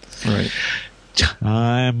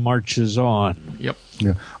time marches on. Yep.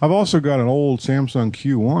 Yeah. I've also got an old Samsung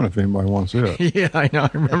Q1 if anybody wants it. Yeah, I know. I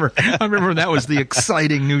remember that was the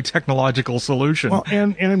exciting new technological solution. Well,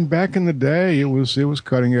 and back in the day it was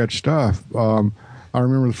cutting edge stuff. I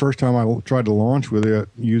remember the first time I tried to launch with it,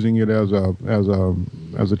 using it as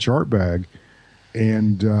a chart bag,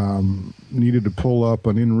 and needed to pull up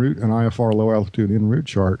an IFR low altitude en route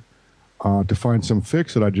chart to find some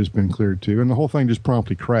fix that I'd just been cleared to, and the whole thing just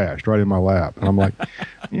promptly crashed right in my lap. And I'm like,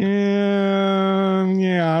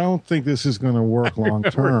 yeah, I don't think this is going to work long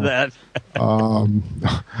term.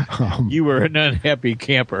 You were an unhappy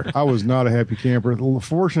camper. I was not a happy camper.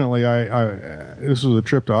 Fortunately, this was a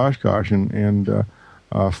trip to Oshkosh, and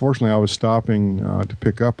fortunately, I was stopping to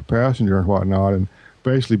pick up a passenger and whatnot, and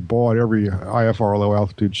basically bought every IFR low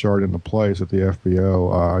altitude chart in the place at the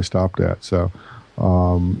FBO I stopped at. So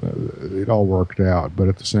it all worked out. But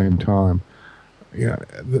at the same time, yeah,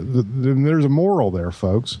 there's a moral there,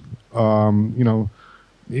 folks.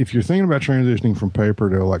 If you're thinking about transitioning from paper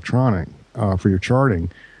to electronic for your charting,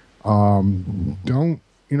 don't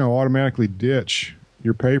automatically ditch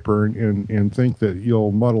your paper and think that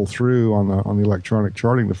you'll muddle through on the electronic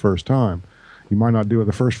charting the first time. You might not do it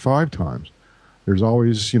the first 5 times. There's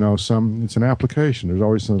always, it's an application. There's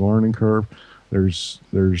always a learning curve. There's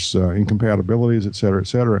incompatibilities, et cetera, et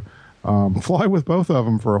cetera. Fly with both of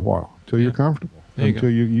them for a while until you're comfortable, until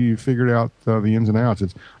you figured out the ins and outs.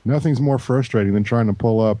 Nothing's more frustrating than trying to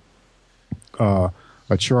pull up a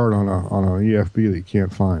chart on an EFB that you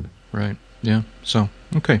can't find. Right. Yeah. So,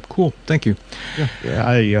 okay, cool. Thank you. Yeah,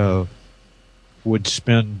 I would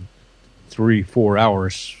spend 3-4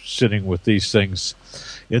 hours sitting with these things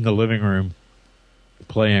in the living room,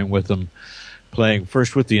 playing with them, playing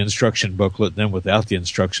first with the instruction booklet, then without the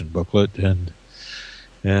instruction booklet, and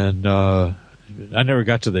I never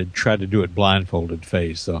got to try to do it blindfolded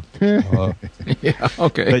phase, though. Yeah,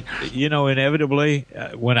 okay. But, inevitably,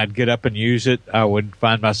 when I'd get up and use it, I would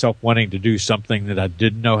find myself wanting to do something that I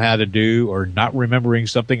didn't know how to do, or not remembering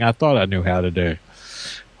something I thought I knew how to do.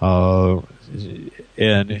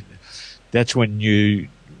 And that's when you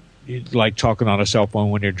like talking on a cell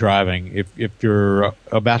phone when you're driving. If you're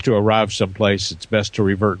about to arrive someplace, it's best to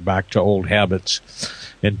revert back to old habits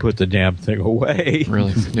and put the damn thing away.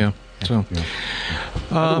 Really? Yeah. So,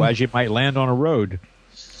 otherwise, you might land on a road.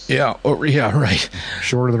 Yeah. Yeah. Right.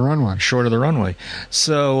 Short of the runway. Short of the runway.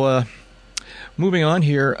 So. Moving on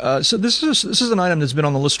here, so this is an item that's been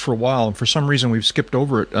on the list for a while, and for some reason we've skipped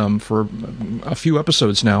over it for a few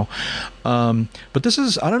episodes now. But this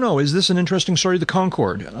is, I don't know, is this an interesting story? The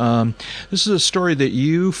Concorde. This is a story that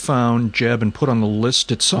you found, Jeb, and put on the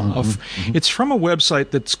list itself. It's from a website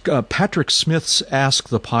that's Patrick Smith's Ask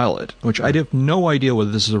the Pilot, which I have no idea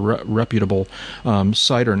whether this is a reputable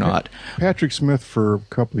site or not. Patrick Smith, for a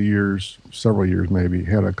couple of years, several years maybe,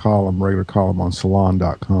 had a regular column on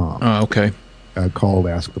Salon.com. Okay. Called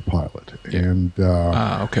Ask the Pilot. And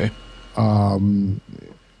okay.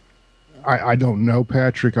 I don't know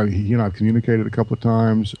Patrick. He and I've communicated a couple of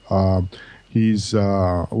times. He's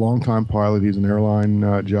a longtime pilot. He's an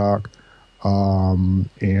airline jock, and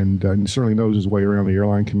certainly knows his way around the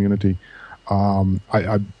airline community.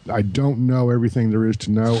 I don't know everything there is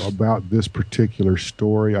to know about this particular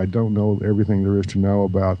story. I don't know everything there is to know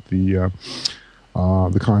about the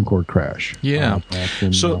Concorde crash. Yeah. Back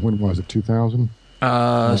in, when was it? 2000.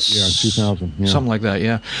 Yeah, 2000. Yeah. Something like that,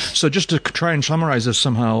 yeah. So just to try and summarize this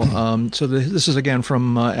somehow, so this is again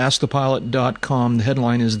from AskThePilot.com. The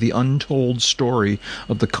headline is The Untold Story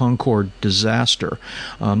of the Concorde Disaster.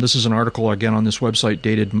 This is an article, again, on this website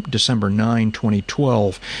dated December 9,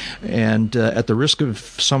 2012. And at the risk of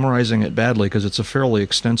summarizing it badly, because it's a fairly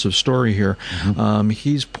extensive story here,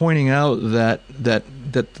 he's pointing out that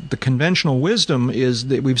the conventional wisdom is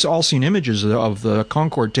that we've all seen images of the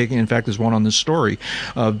Concorde taking, in fact, there's one on this story,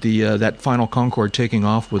 of the that final Concorde taking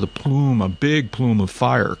off with a big plume of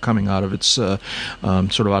fire coming out of its, sort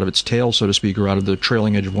of out of its tail, so to speak, or out of the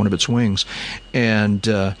trailing edge of one of its wings. And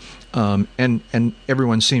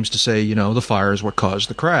everyone seems to say, the fire is what caused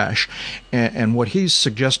the crash. And what he's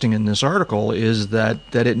suggesting in this article is that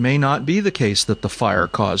it may not be the case that the fire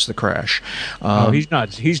caused the crash. He's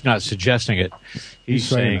not suggesting it. He's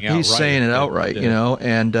saying it outright.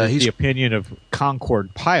 And the opinion of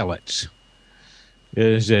Concorde pilots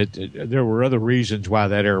is that there were other reasons why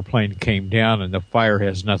that airplane came down, and the fire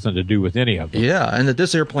has nothing to do with any of them. Yeah, and that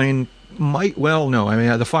this airplane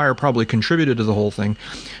the fire probably contributed to the whole thing,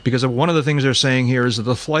 because one of the things they're saying here is that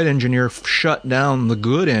the flight engineer shut down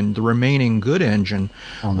the remaining good engine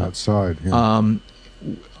on that side,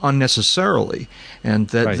 unnecessarily, and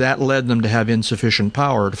that led them to have insufficient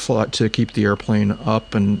power to keep the airplane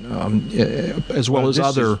up, and as well as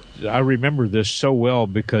other. I remember this so well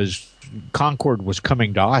because Concorde was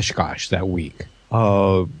coming to Oshkosh that week.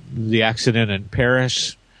 The accident in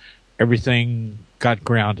Paris, everything got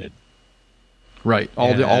grounded. Right,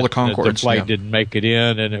 all the Concordes. The flight didn't make it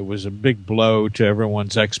in, and it was a big blow to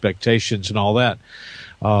everyone's expectations and all that.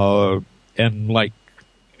 And like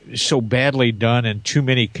so badly done in too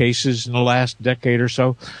many cases in the last decade or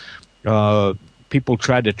so, people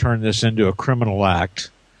tried to turn this into a criminal act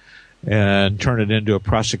and turn it into a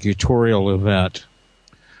prosecutorial event.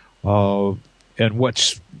 And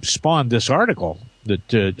what's spawned this article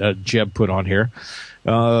that Jeb put on here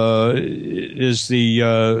is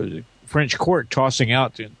the French court tossing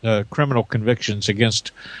out criminal convictions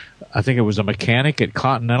against, I think it was a mechanic at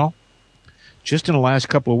Continental, just in the last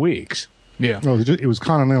couple of weeks. Yeah. No, it was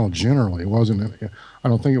Continental generally. It wasn't. I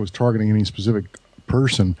don't think it was targeting any specific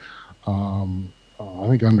person. I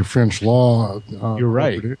think under French law, you're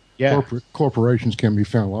right. Corporations can be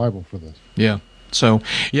found liable for this. Yeah. So,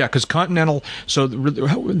 yeah, because Continental, so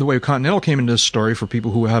the way Continental came into this story, for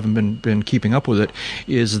people who haven't been keeping up with it,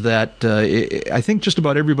 is that I think just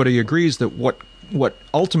about everybody agrees that what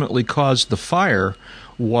ultimately caused the fire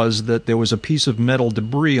was that there was a piece of metal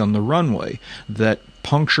debris on the runway that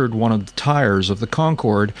punctured one of the tires of the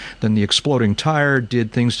Concorde. Then the exploding tire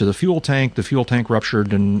did things to the fuel tank. The fuel tank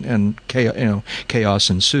ruptured, and chaos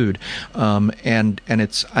ensued. And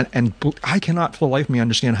I cannot for the life of me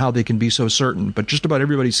understand how they can be so certain. But just about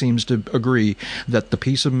everybody seems to agree that the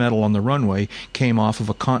piece of metal on the runway came off of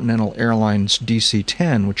a Continental Airlines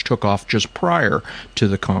DC-10, which took off just prior to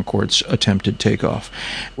the Concorde's attempted takeoff.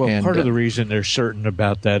 Well, part of the reason they're certain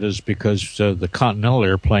about that is because the Continental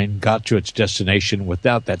airplane got to its destination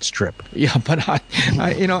without that strip. Yeah, but I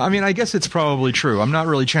guess it's probably true. I'm not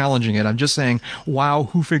really challenging it. I'm just saying, wow,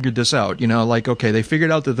 who figured this out? Okay, they figured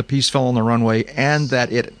out that the piece fell on the runway and that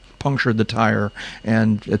it punctured the tire,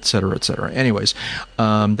 and et cetera, et cetera. Anyways,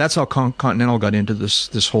 that's how Continental got into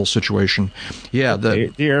this whole situation. Yeah,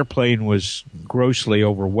 the airplane was grossly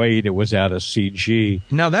overweight. It was out of CG.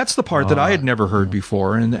 Now that's the part that I had never heard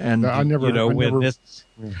before, and I never.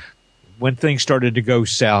 when things started to go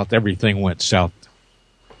south, everything went south.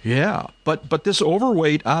 Yeah, but this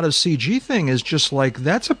overweight out of CG thing is just like,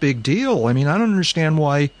 that's a big deal. I mean, I don't understand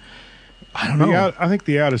why. I don't know. I think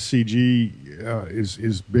the out of CG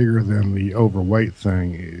is bigger than the overweight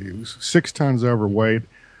thing. It was 6 tons overweight.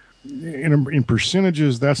 In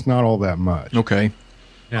percentages, that's not all that much. Okay.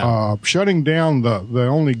 Yeah. Shutting down the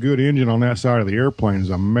only good engine on that side of the airplane is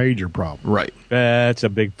a major problem. Right. That's a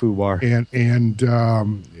big foobar. And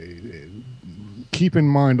keep in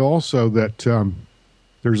mind also that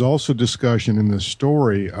there's also discussion in this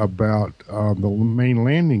story about the main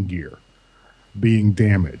landing gear being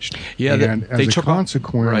damaged. Yeah, and they as a took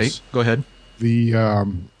consequence, right. Go ahead. The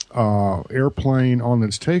airplane on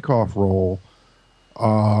its takeoff roll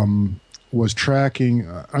was tracking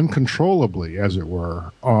uncontrollably, as it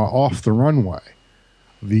were, off the runway.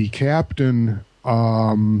 The captain,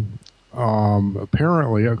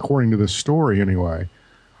 apparently, according to the story anyway,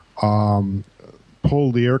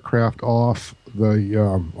 pulled the aircraft off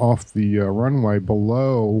the runway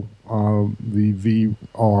below the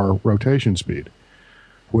VR rotation speed,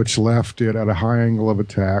 which left it at a high angle of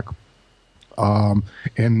attack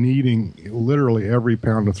and needing literally every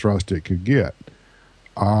pound of thrust it could get.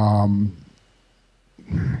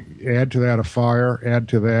 Add to that a fire, add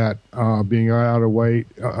to that being out of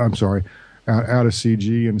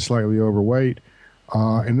CG and slightly overweight.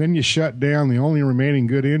 And then you shut down the only remaining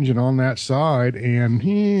good engine on that side, and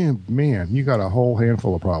man, you got a whole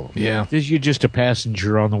handful of problems. Yeah. You're just a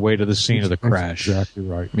passenger on the way to the scene of the crash. That's exactly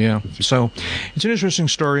right. Yeah. So it's an interesting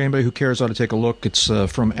story. Anybody who cares ought to take a look. It's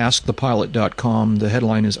from AskThePilot.com. The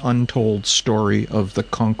headline is Untold Story of the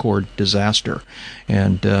Concorde Disaster.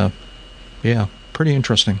 And, yeah, pretty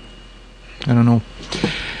interesting. I don't know.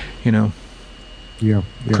 Yeah.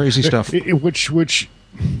 Crazy stuff. Which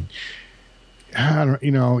I don't,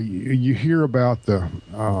 you hear about the,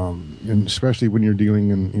 and especially when you're dealing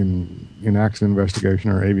in accident investigation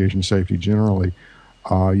or aviation safety generally,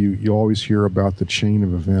 you always hear about the chain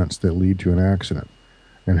of events that lead to an accident,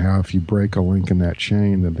 and how if you break a link in that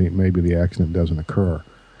chain, then maybe the accident doesn't occur.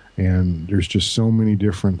 And there's just so many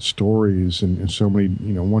different stories, and so many,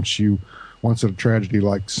 once a tragedy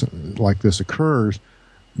like this occurs,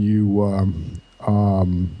 you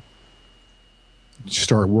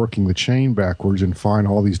start working the chain backwards and find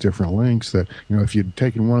all these different links that, if you'd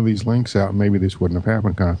taken one of these links out, maybe this wouldn't have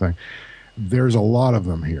happened, kind of thing. There's a lot of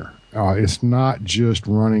them here. It's not just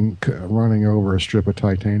running over a strip of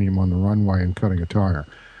titanium on the runway and cutting a tire.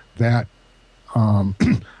 That,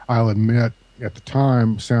 I'll admit, at the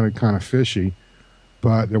time sounded kind of fishy,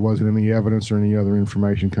 but there wasn't any evidence or any other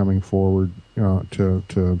information coming forward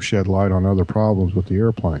to shed light on other problems with the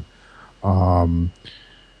airplane.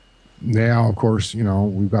 Now, of course,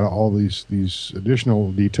 we've got all these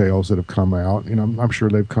additional details that have come out. I'm sure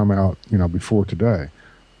they've come out, before today,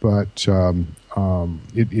 but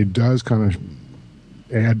it does kind of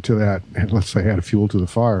add to that. Let's say add fuel to the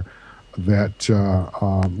fire. That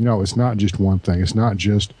it's not just one thing. It's not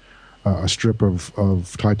just a strip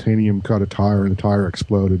of titanium cut a tire and the tire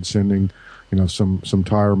exploded, sending some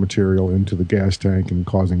tire material into the gas tank and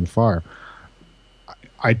causing the fire.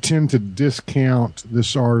 I tend to discount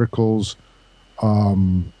this article's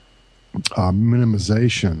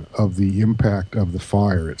minimization of the impact of the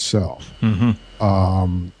fire itself. Mm-hmm.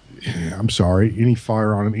 I'm sorry, any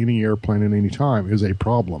fire on any airplane at any time is a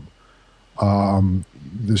problem.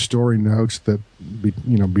 The story notes that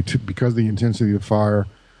because of the intensity of the fire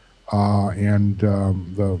and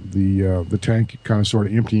the tank kind of sort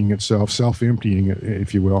of emptying itself, self-emptying,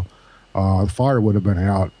 if you will, the fire would have been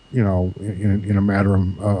out, in a matter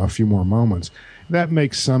of a few more moments. That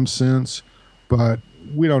makes some sense, but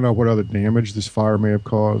we don't know what other damage this fire may have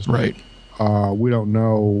caused. Right. We don't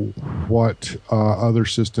know what other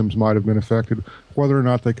systems might have been affected. Whether or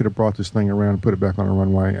not they could have brought this thing around and put it back on a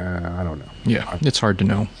runway, I don't know. Yeah, it's hard to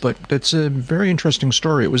know. But it's a very interesting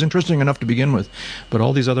story. It was interesting enough to begin with, but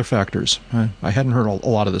all these other factors, I hadn't heard a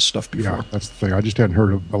lot of this stuff before. Yeah, that's the thing. I just hadn't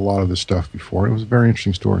heard of a lot of this stuff before. It was a very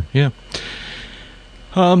interesting story. Yeah.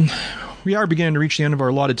 We are beginning to reach the end of our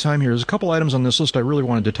allotted time here. There's a couple items on this list I really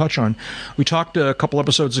wanted to touch on. We talked a couple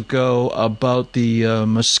episodes ago about the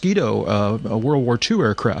Mosquito, a World War II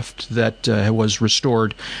aircraft that was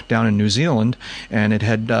restored down in New Zealand, and it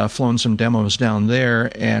had flown some demos down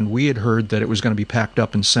there, and we had heard that it was going to be packed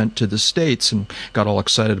up and sent to the States, and got all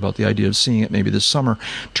excited about the idea of seeing it maybe this summer.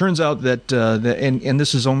 Turns out that, and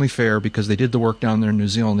this is only fair because they did the work down there in New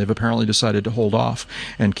Zealand, they've apparently decided to hold off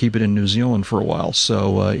and keep it in New Zealand for a while.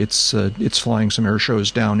 So it's it's flying some air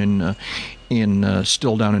shows down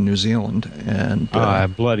still down in New Zealand, and I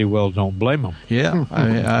bloody well don't blame them. Yeah,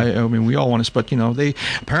 I mean, we all want to, but they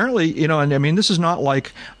apparently, and I mean, this is not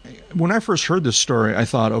like when I first heard this story, I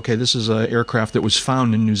thought, okay, this is an aircraft that was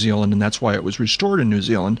found in New Zealand, and that's why it was restored in New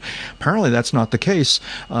Zealand. Apparently, that's not the case.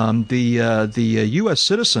 The U.S.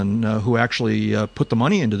 citizen who actually put the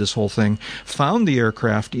money into this whole thing found the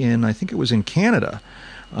aircraft I think it was in Canada.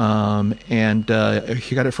 And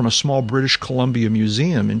he got it from a small British Columbia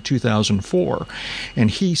museum in 2004, and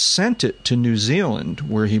he sent it to New Zealand,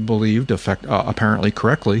 where he believed, apparently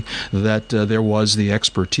correctly, that there was the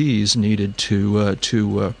expertise needed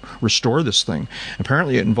to restore this thing.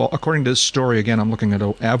 Apparently, it involved, according to this story, again, I'm looking at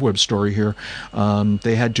an AvWeb story here.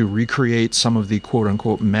 They had to recreate some of the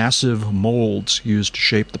quote-unquote massive molds used to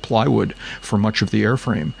shape the plywood for much of the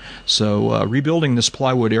airframe. So rebuilding this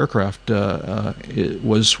plywood aircraft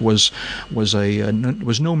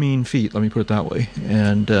was no mean feat. Let me put it that way.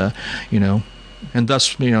 And and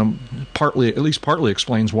thus at least partly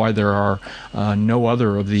explains why there are no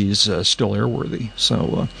other of these still airworthy.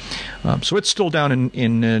 So so it's still down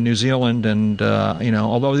in New Zealand, and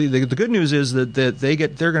although the good news is that it's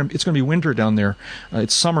going to be winter down there.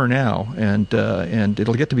 It's summer now, and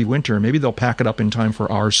it'll get to be winter. Maybe they'll pack it up in time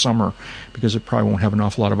for our summer, because it probably won't have an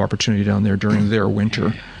awful lot of opportunity down there during their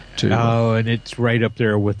winter. And it's right up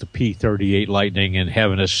there with the P-38 Lightning and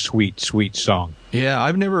having a sweet, sweet song. Yeah,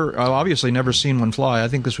 I've obviously never seen one fly. I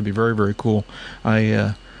think this would be very, very cool.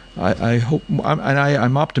 I hope,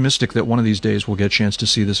 I'm optimistic that one of these days we'll get a chance to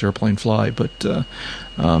see this airplane fly. But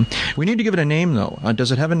we need to give it a name, though.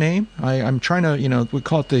 Does it have a name? I'm trying to, we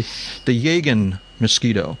call it the Yagan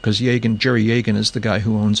mosquito, because Jerry Yagan is the guy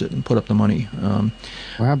who owns it and put up the money. Well,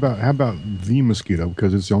 how about the mosquito,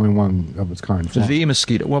 because it's the only one of its kind. The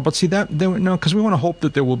mosquito. Well, but see no, because we want to hope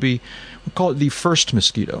that there will be. We'll call it the first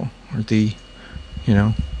mosquito, or the,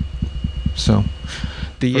 so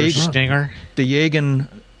the Yagan stinger. The Yagan,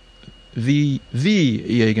 the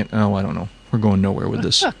Yagan. Oh, I don't know. We're going nowhere with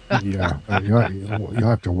this. Yeah, you'll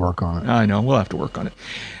have to work on it. I know. We'll have to work on it.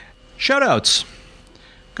 Shout-outs.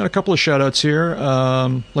 Got a couple of shout-outs here.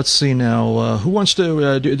 Let's see now. Who wants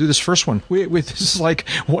to do this first one? This is like,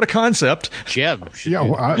 what a concept. Jeb. Yeah,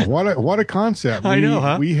 what a concept. I know,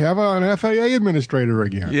 huh? We have an FAA administrator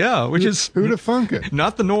again. Yeah, which is... Who'd have thunk it?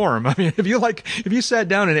 Not the norm. I mean, if you sat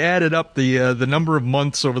down and added up the number of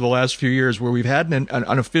months over the last few years where we've had an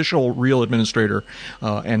official real administrator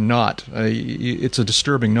and not, it's a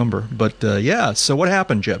disturbing number. But yeah, so what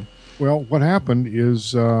happened, Jeb? Well, what happened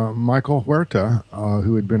is Michael Huerta,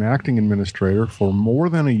 who had been acting administrator for more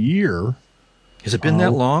than a year. Has it been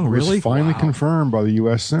that long, really? Was finally confirmed by the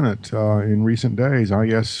U.S. Senate in recent days, I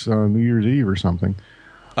guess New Year's Eve or something.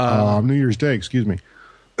 New Year's Day, excuse me.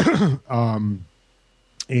 And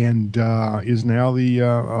is now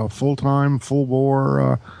the full-time,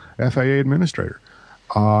 full-bore FAA administrator.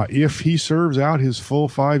 If he serves out his full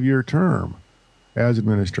 5-year term as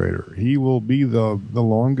administrator, he will be the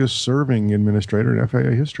longest serving administrator in FAA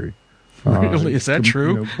history. Really? Is that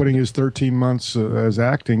true? Putting his 13 months as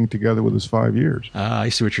acting together with his 5 years. I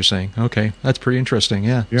see what you're saying. Okay, that's pretty interesting.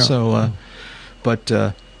 Yeah. So,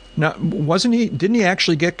 now didn't he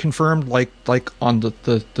actually get confirmed like on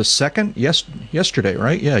the second? Yesterday,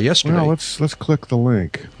 right? Yeah, yesterday. Well, let's click the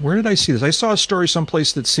link. Where did I see this? I saw a story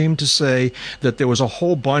someplace that seemed to say that there was a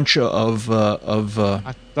whole bunch of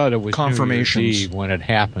I thought it was confirmations New Year's Eve when it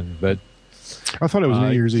happened, but I thought it was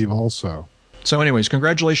New Year's Eve also. So, anyways,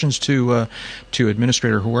 congratulations to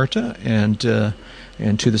Administrator Huerta and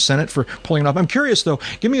to the Senate for pulling it off. I'm curious, though.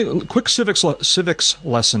 Give me a quick civics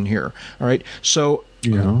lesson here. All right. So,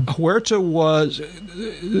 Huerta was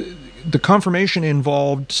the confirmation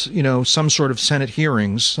involved, some sort of Senate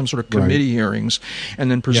hearings, some sort of committee hearings,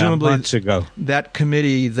 and then presumably months ago. That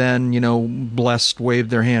committee then,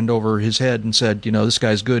 waved their hand over his head and said, this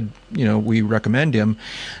guy's good. We recommend him.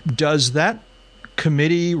 Does that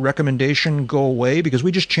committee recommendation go away, because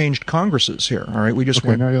we just changed Congresses here? All right, we just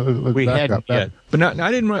went. We hadn't yet. But I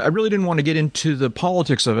really didn't want to get into the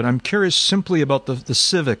politics of it. I'm curious simply about the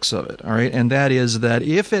civics of it. All right, and that is that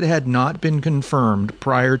if it had not been confirmed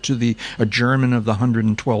prior to the adjournment of the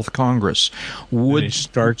 112th Congress, it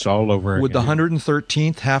starts all over would again. The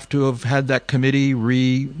 113th have to have had that committee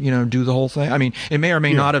do the whole thing? I mean, it may or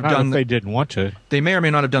may not have done. If they didn't want to. They may or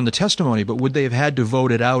may not have done the testimony, but would they have had to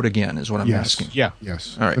vote it out again? Is what I'm asking. Yeah.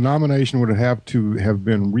 Yes. All right. The nomination would have to have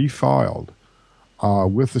been refiled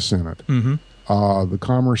with the Senate. Mm-hmm. The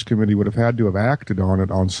Commerce Committee would have had to have acted on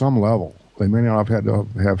it on some level. They may not have had to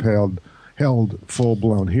have held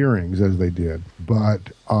full-blown hearings as they did. But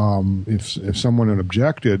if someone had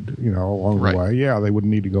objected, along the way, they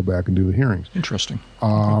wouldn't need to go back and do the hearings. Interesting.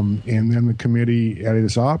 And then the committee, at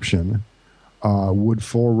its option, would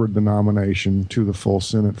forward the nomination to the full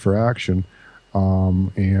Senate for action.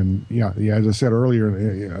 As I said earlier,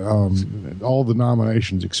 all the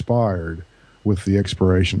nominations expired with the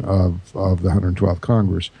expiration of the 112th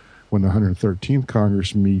Congress. When the 113th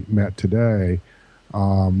Congress met today,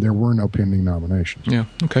 there were no pending nominations. Yeah.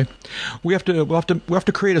 Okay. We'll have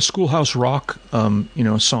to create a Schoolhouse Rock,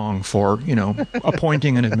 song for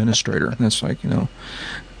appointing an administrator. That's like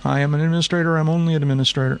I am an administrator. I'm only an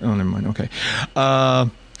administrator. Oh, never mind. Okay. I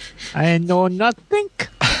know nothing.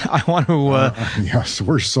 I want to. Yes,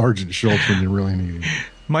 where's Sergeant Schultz when you really need him?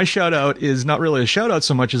 My shout out is not really a shout out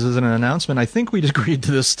so much as an announcement. I think we agreed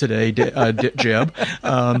to this today, Jeb, that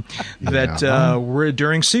we're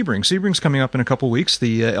during Sebring. Sebring's coming up in a couple weeks,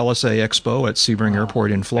 the LSA Expo at Sebring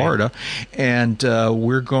Airport in Florida. And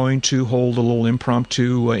we're going to hold a little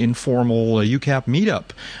impromptu, informal UCAP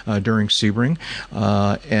meetup during Sebring.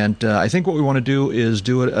 And I think what we want to do is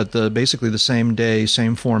do it at basically the same day,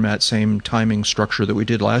 same format, same timing structure that we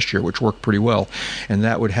did last year, which worked pretty well. And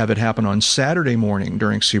that would have it happen on Saturday morning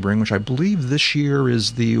during Sebring, which I believe this year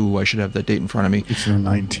is I should have that date in front of me. It's the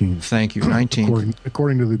 19th. Thank you, 19th.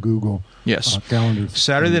 According to the Google calendar.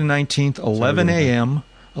 Saturday the 19th, 11 a.m.,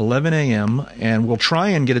 and we'll try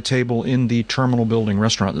and get a table in the Terminal Building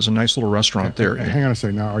restaurant. There's a nice little restaurant there. Hang on a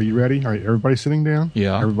second. Now, are you ready? Are everybody sitting down?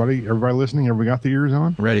 Yeah. Everybody listening? Everybody got the ears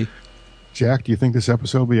on? Ready. Jack, do you think this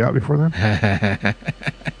episode will be out before then?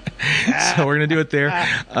 So we're going to do it there.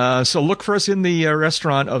 So look for us in the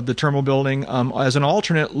restaurant of the Terminal Building. As an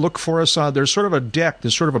alternate, look for us. There's sort of a deck.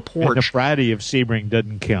 There's sort of a porch. And the Friday of Sebring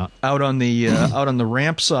doesn't count. Out on the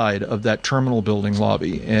ramp side of that Terminal Building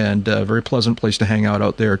lobby, and a very pleasant place to hang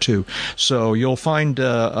out there too. So you'll find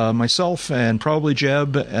myself and probably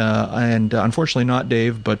Jeb, and unfortunately not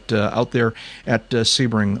Dave, but out there at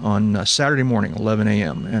Sebring on Saturday morning, 11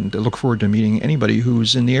 a.m. And look forward to meeting anybody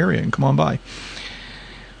who's in the area, and come on by.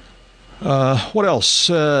 What else?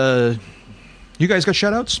 You guys got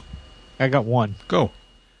shout-outs? I got one. Go.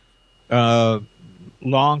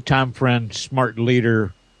 Long-time friend, smart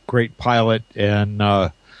leader, great pilot, and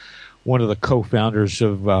one of the co-founders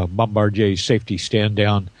of Bombardier's Safety Stand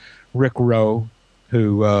Down, Rick Rowe,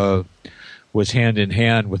 who was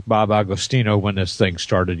hand-in-hand with Bob Agostino when this thing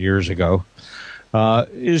started years ago,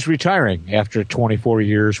 is retiring after 24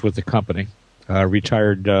 years with the company.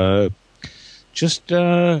 Retired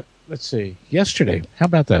let's see, yesterday. How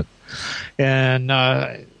about that?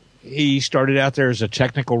 And he started out there as a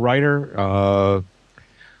technical writer.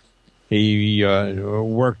 He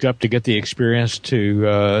worked up to get the experience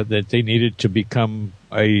that they needed to become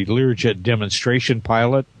a Learjet demonstration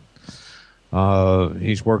pilot.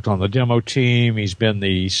 He's worked on the demo team. He's been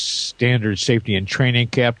the standard safety and training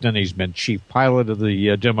captain. He's been chief pilot of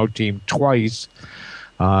the demo team twice.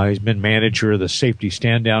 He's been manager of the safety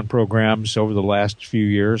stand-down programs over the last few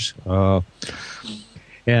years,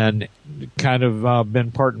 and kind of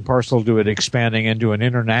been part and parcel to it expanding into an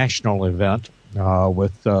international event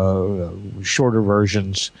with shorter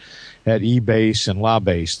versions at eBase and La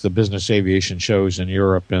Base, the business aviation shows in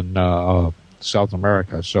Europe and South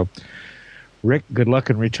America. So, Rick, good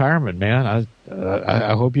luck in retirement, man.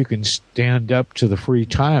 I hope you can stand up to the free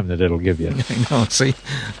time that it'll give you. I know. See,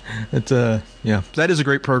 that is a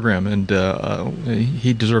great program, and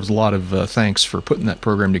he deserves a lot of thanks for putting that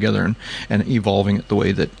program together and evolving it the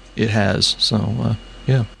way that it has. So,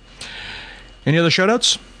 yeah. Any other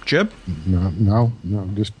shout-outs, Jeb? No.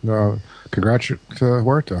 Just congrats to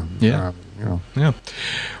Huerta. Yeah. Yeah.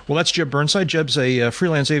 Well, that's Jeb Burnside. Jeb's a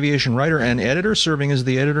freelance aviation writer and editor, serving as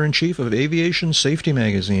the editor-in-chief of Aviation Safety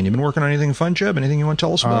Magazine. You been working on anything fun, Jeb? Anything you want to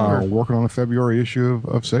tell us about? Working on a February issue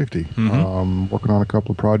of Safety. Mm-hmm. Working on a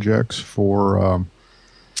couple of projects for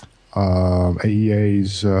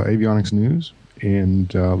AEA's Avionics News,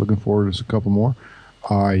 and looking forward to a couple more.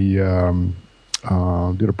 I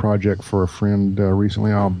did a project for a friend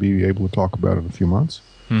recently. I'll be able to talk about it in a few months.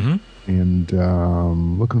 Mm-hmm. And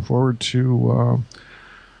looking forward to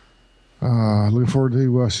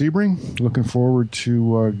Sebring. Looking forward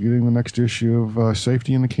to getting the next issue of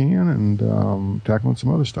Safety in the Can, and tackling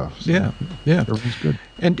some other stuff. So yeah. Everything's good.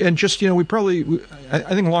 And just, I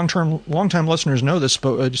think long-time listeners know this,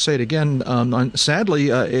 but just say it again.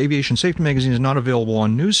 Sadly, Aviation Safety Magazine is not available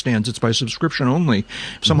on newsstands. It's by subscription only.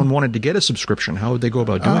 If someone wanted to get a subscription, how would they go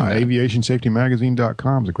about doing that?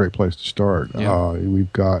 AviationSafetyMagazine.com is a great place to start. Yeah.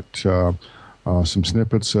 We've got some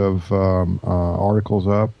snippets of articles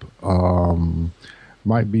up.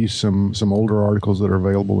 Might be some older articles that are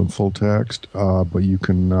available in full text, but you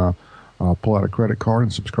can pull out a credit card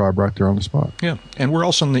and subscribe right there on the spot. Yeah. And where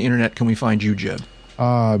else on the internet can we find you, Jeb?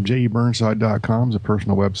 JEBurnside.com is a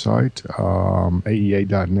personal website.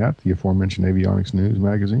 AEA.net, the aforementioned avionics news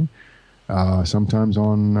magazine. Sometimes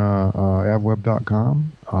on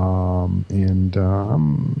avweb.com, and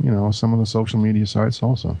some of the social media sites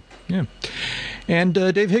also. Yeah. And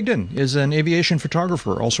Dave Higdon is an aviation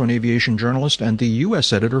photographer, also an aviation journalist, and the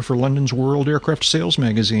U.S. editor for London's World Aircraft Sales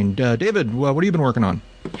magazine. David, what have you been working on?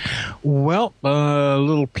 Well, a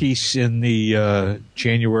little piece in the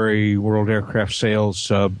January World Aircraft Sales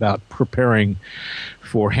about preparing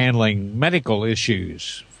for handling medical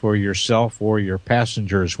issues for yourself or your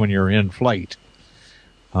passengers when you're in flight.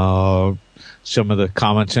 Some of the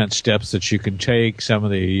common sense steps that you can take, some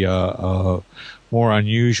of the more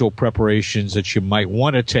unusual preparations that you might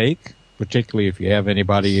want to take, particularly if you have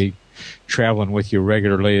anybody traveling with you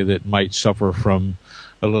regularly that might suffer from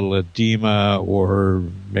a little edema or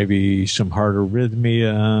maybe some heart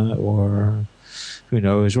arrhythmia, or who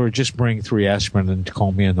knows, or just bring 3 aspirin and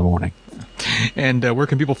call me in the morning. And where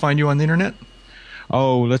can people find you on the internet?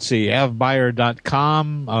 Oh, let's see,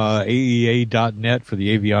 avbuyer.com, AEA.net for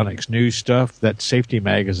the avionics news stuff, that safety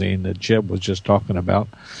magazine that Jeb was just talking about.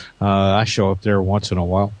 I show up there once in a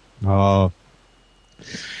while.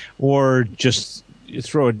 Or just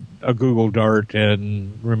throw a Google dart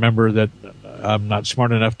and remember that I'm not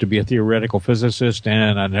smart enough to be a theoretical physicist,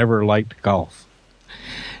 and I never liked golf.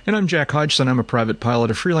 And I'm Jack Hodgson. I'm a private pilot,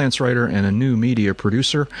 a freelance writer, and a new media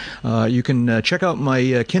producer. You can check out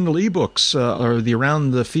my Kindle ebooks, or the Around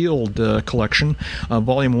the Field collection.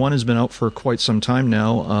 Volume 1 has been out for quite some time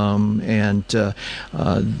now, and the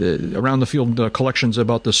Around the Field collection's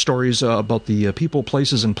about the stories about the people,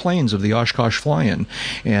 places, and planes of the Oshkosh Fly-In.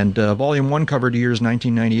 And Volume 1 covered years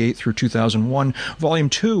 1998 through 2001. Volume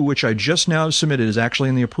 2, which I just now submitted, is actually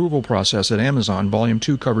in the approval process at Amazon. Volume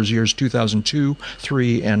 2 covers years 2002,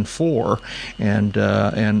 3, and 4, and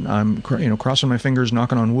I'm crossing my fingers,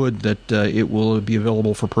 knocking on wood, that it will be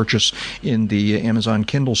available for purchase in the Amazon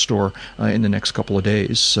Kindle store in the next couple of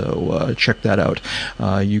days. So check that out.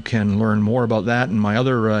 You can learn more about that and my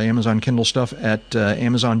other Amazon Kindle stuff at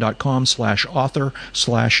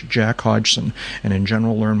amazon.com/author/Jack Hodgson, and in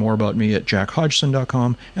general learn more about me at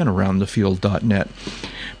jackhodgson.com and aroundthefield.net.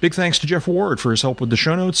 Big thanks to Jeff Ward for his help with the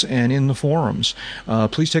show notes and in the forums.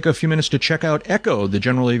 Please take a few minutes to check out Echo, the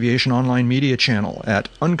General Aviation online media channel, at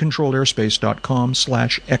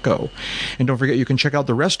uncontrolledairspace.com/echo. And don't forget, you can check out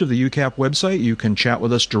the rest of the UCAP website. You can chat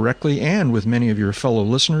with us directly and with many of your fellow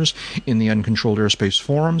listeners in the Uncontrolled Airspace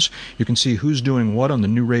forums. You can see who's doing what on the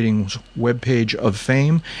new ratings webpage of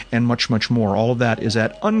fame, and much, much more. All of that is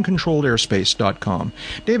at uncontrolledairspace.com.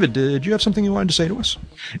 David, did you have something you wanted to say to us?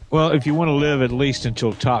 Well, if you want to live at least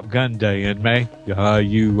until Top Gun Day in May,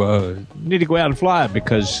 you need to go out and fly,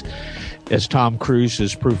 because as Tom Cruise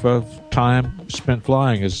is proof of, time spent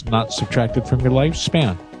flying is not subtracted from your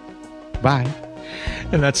lifespan. Bye.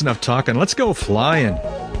 And that's enough talking. Let's go flying.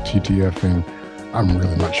 TTFN. I'm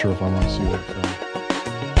really not sure if I want to see that film.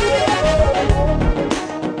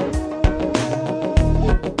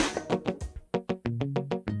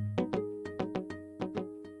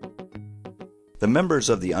 The members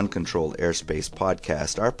of the Uncontrolled Airspace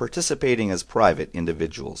podcast are participating as private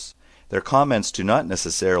individuals. Their comments do not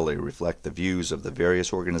necessarily reflect the views of the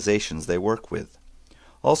various organizations they work with.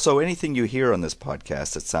 Also, anything you hear on this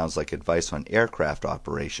podcast that sounds like advice on aircraft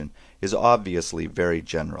operation is obviously very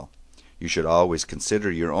general. You should always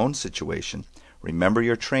consider your own situation, remember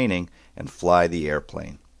your training, and fly the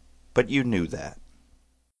airplane. But you knew that.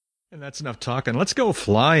 And that's enough talking. Let's go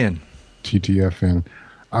flying. TTFN.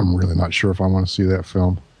 I'm really not sure if I want to see that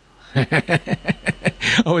film.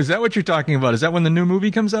 Oh, is that what you're talking about? Is that when the new movie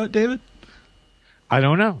comes out, David? I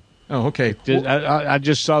don't know. Oh, okay. I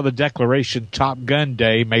just saw the declaration Top Gun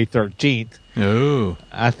Day, May 13th. Oh.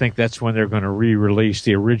 I think that's when they're going to re-release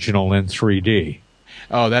the original in 3D.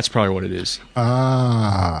 Oh, that's probably what it is.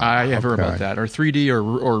 I have heard about that. Or 3D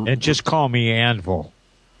or... And just call me Anvil.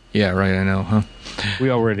 Yeah, right, I know, huh? We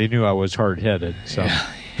already knew I was hard-headed, so... Yeah.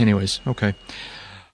 Anyways, okay.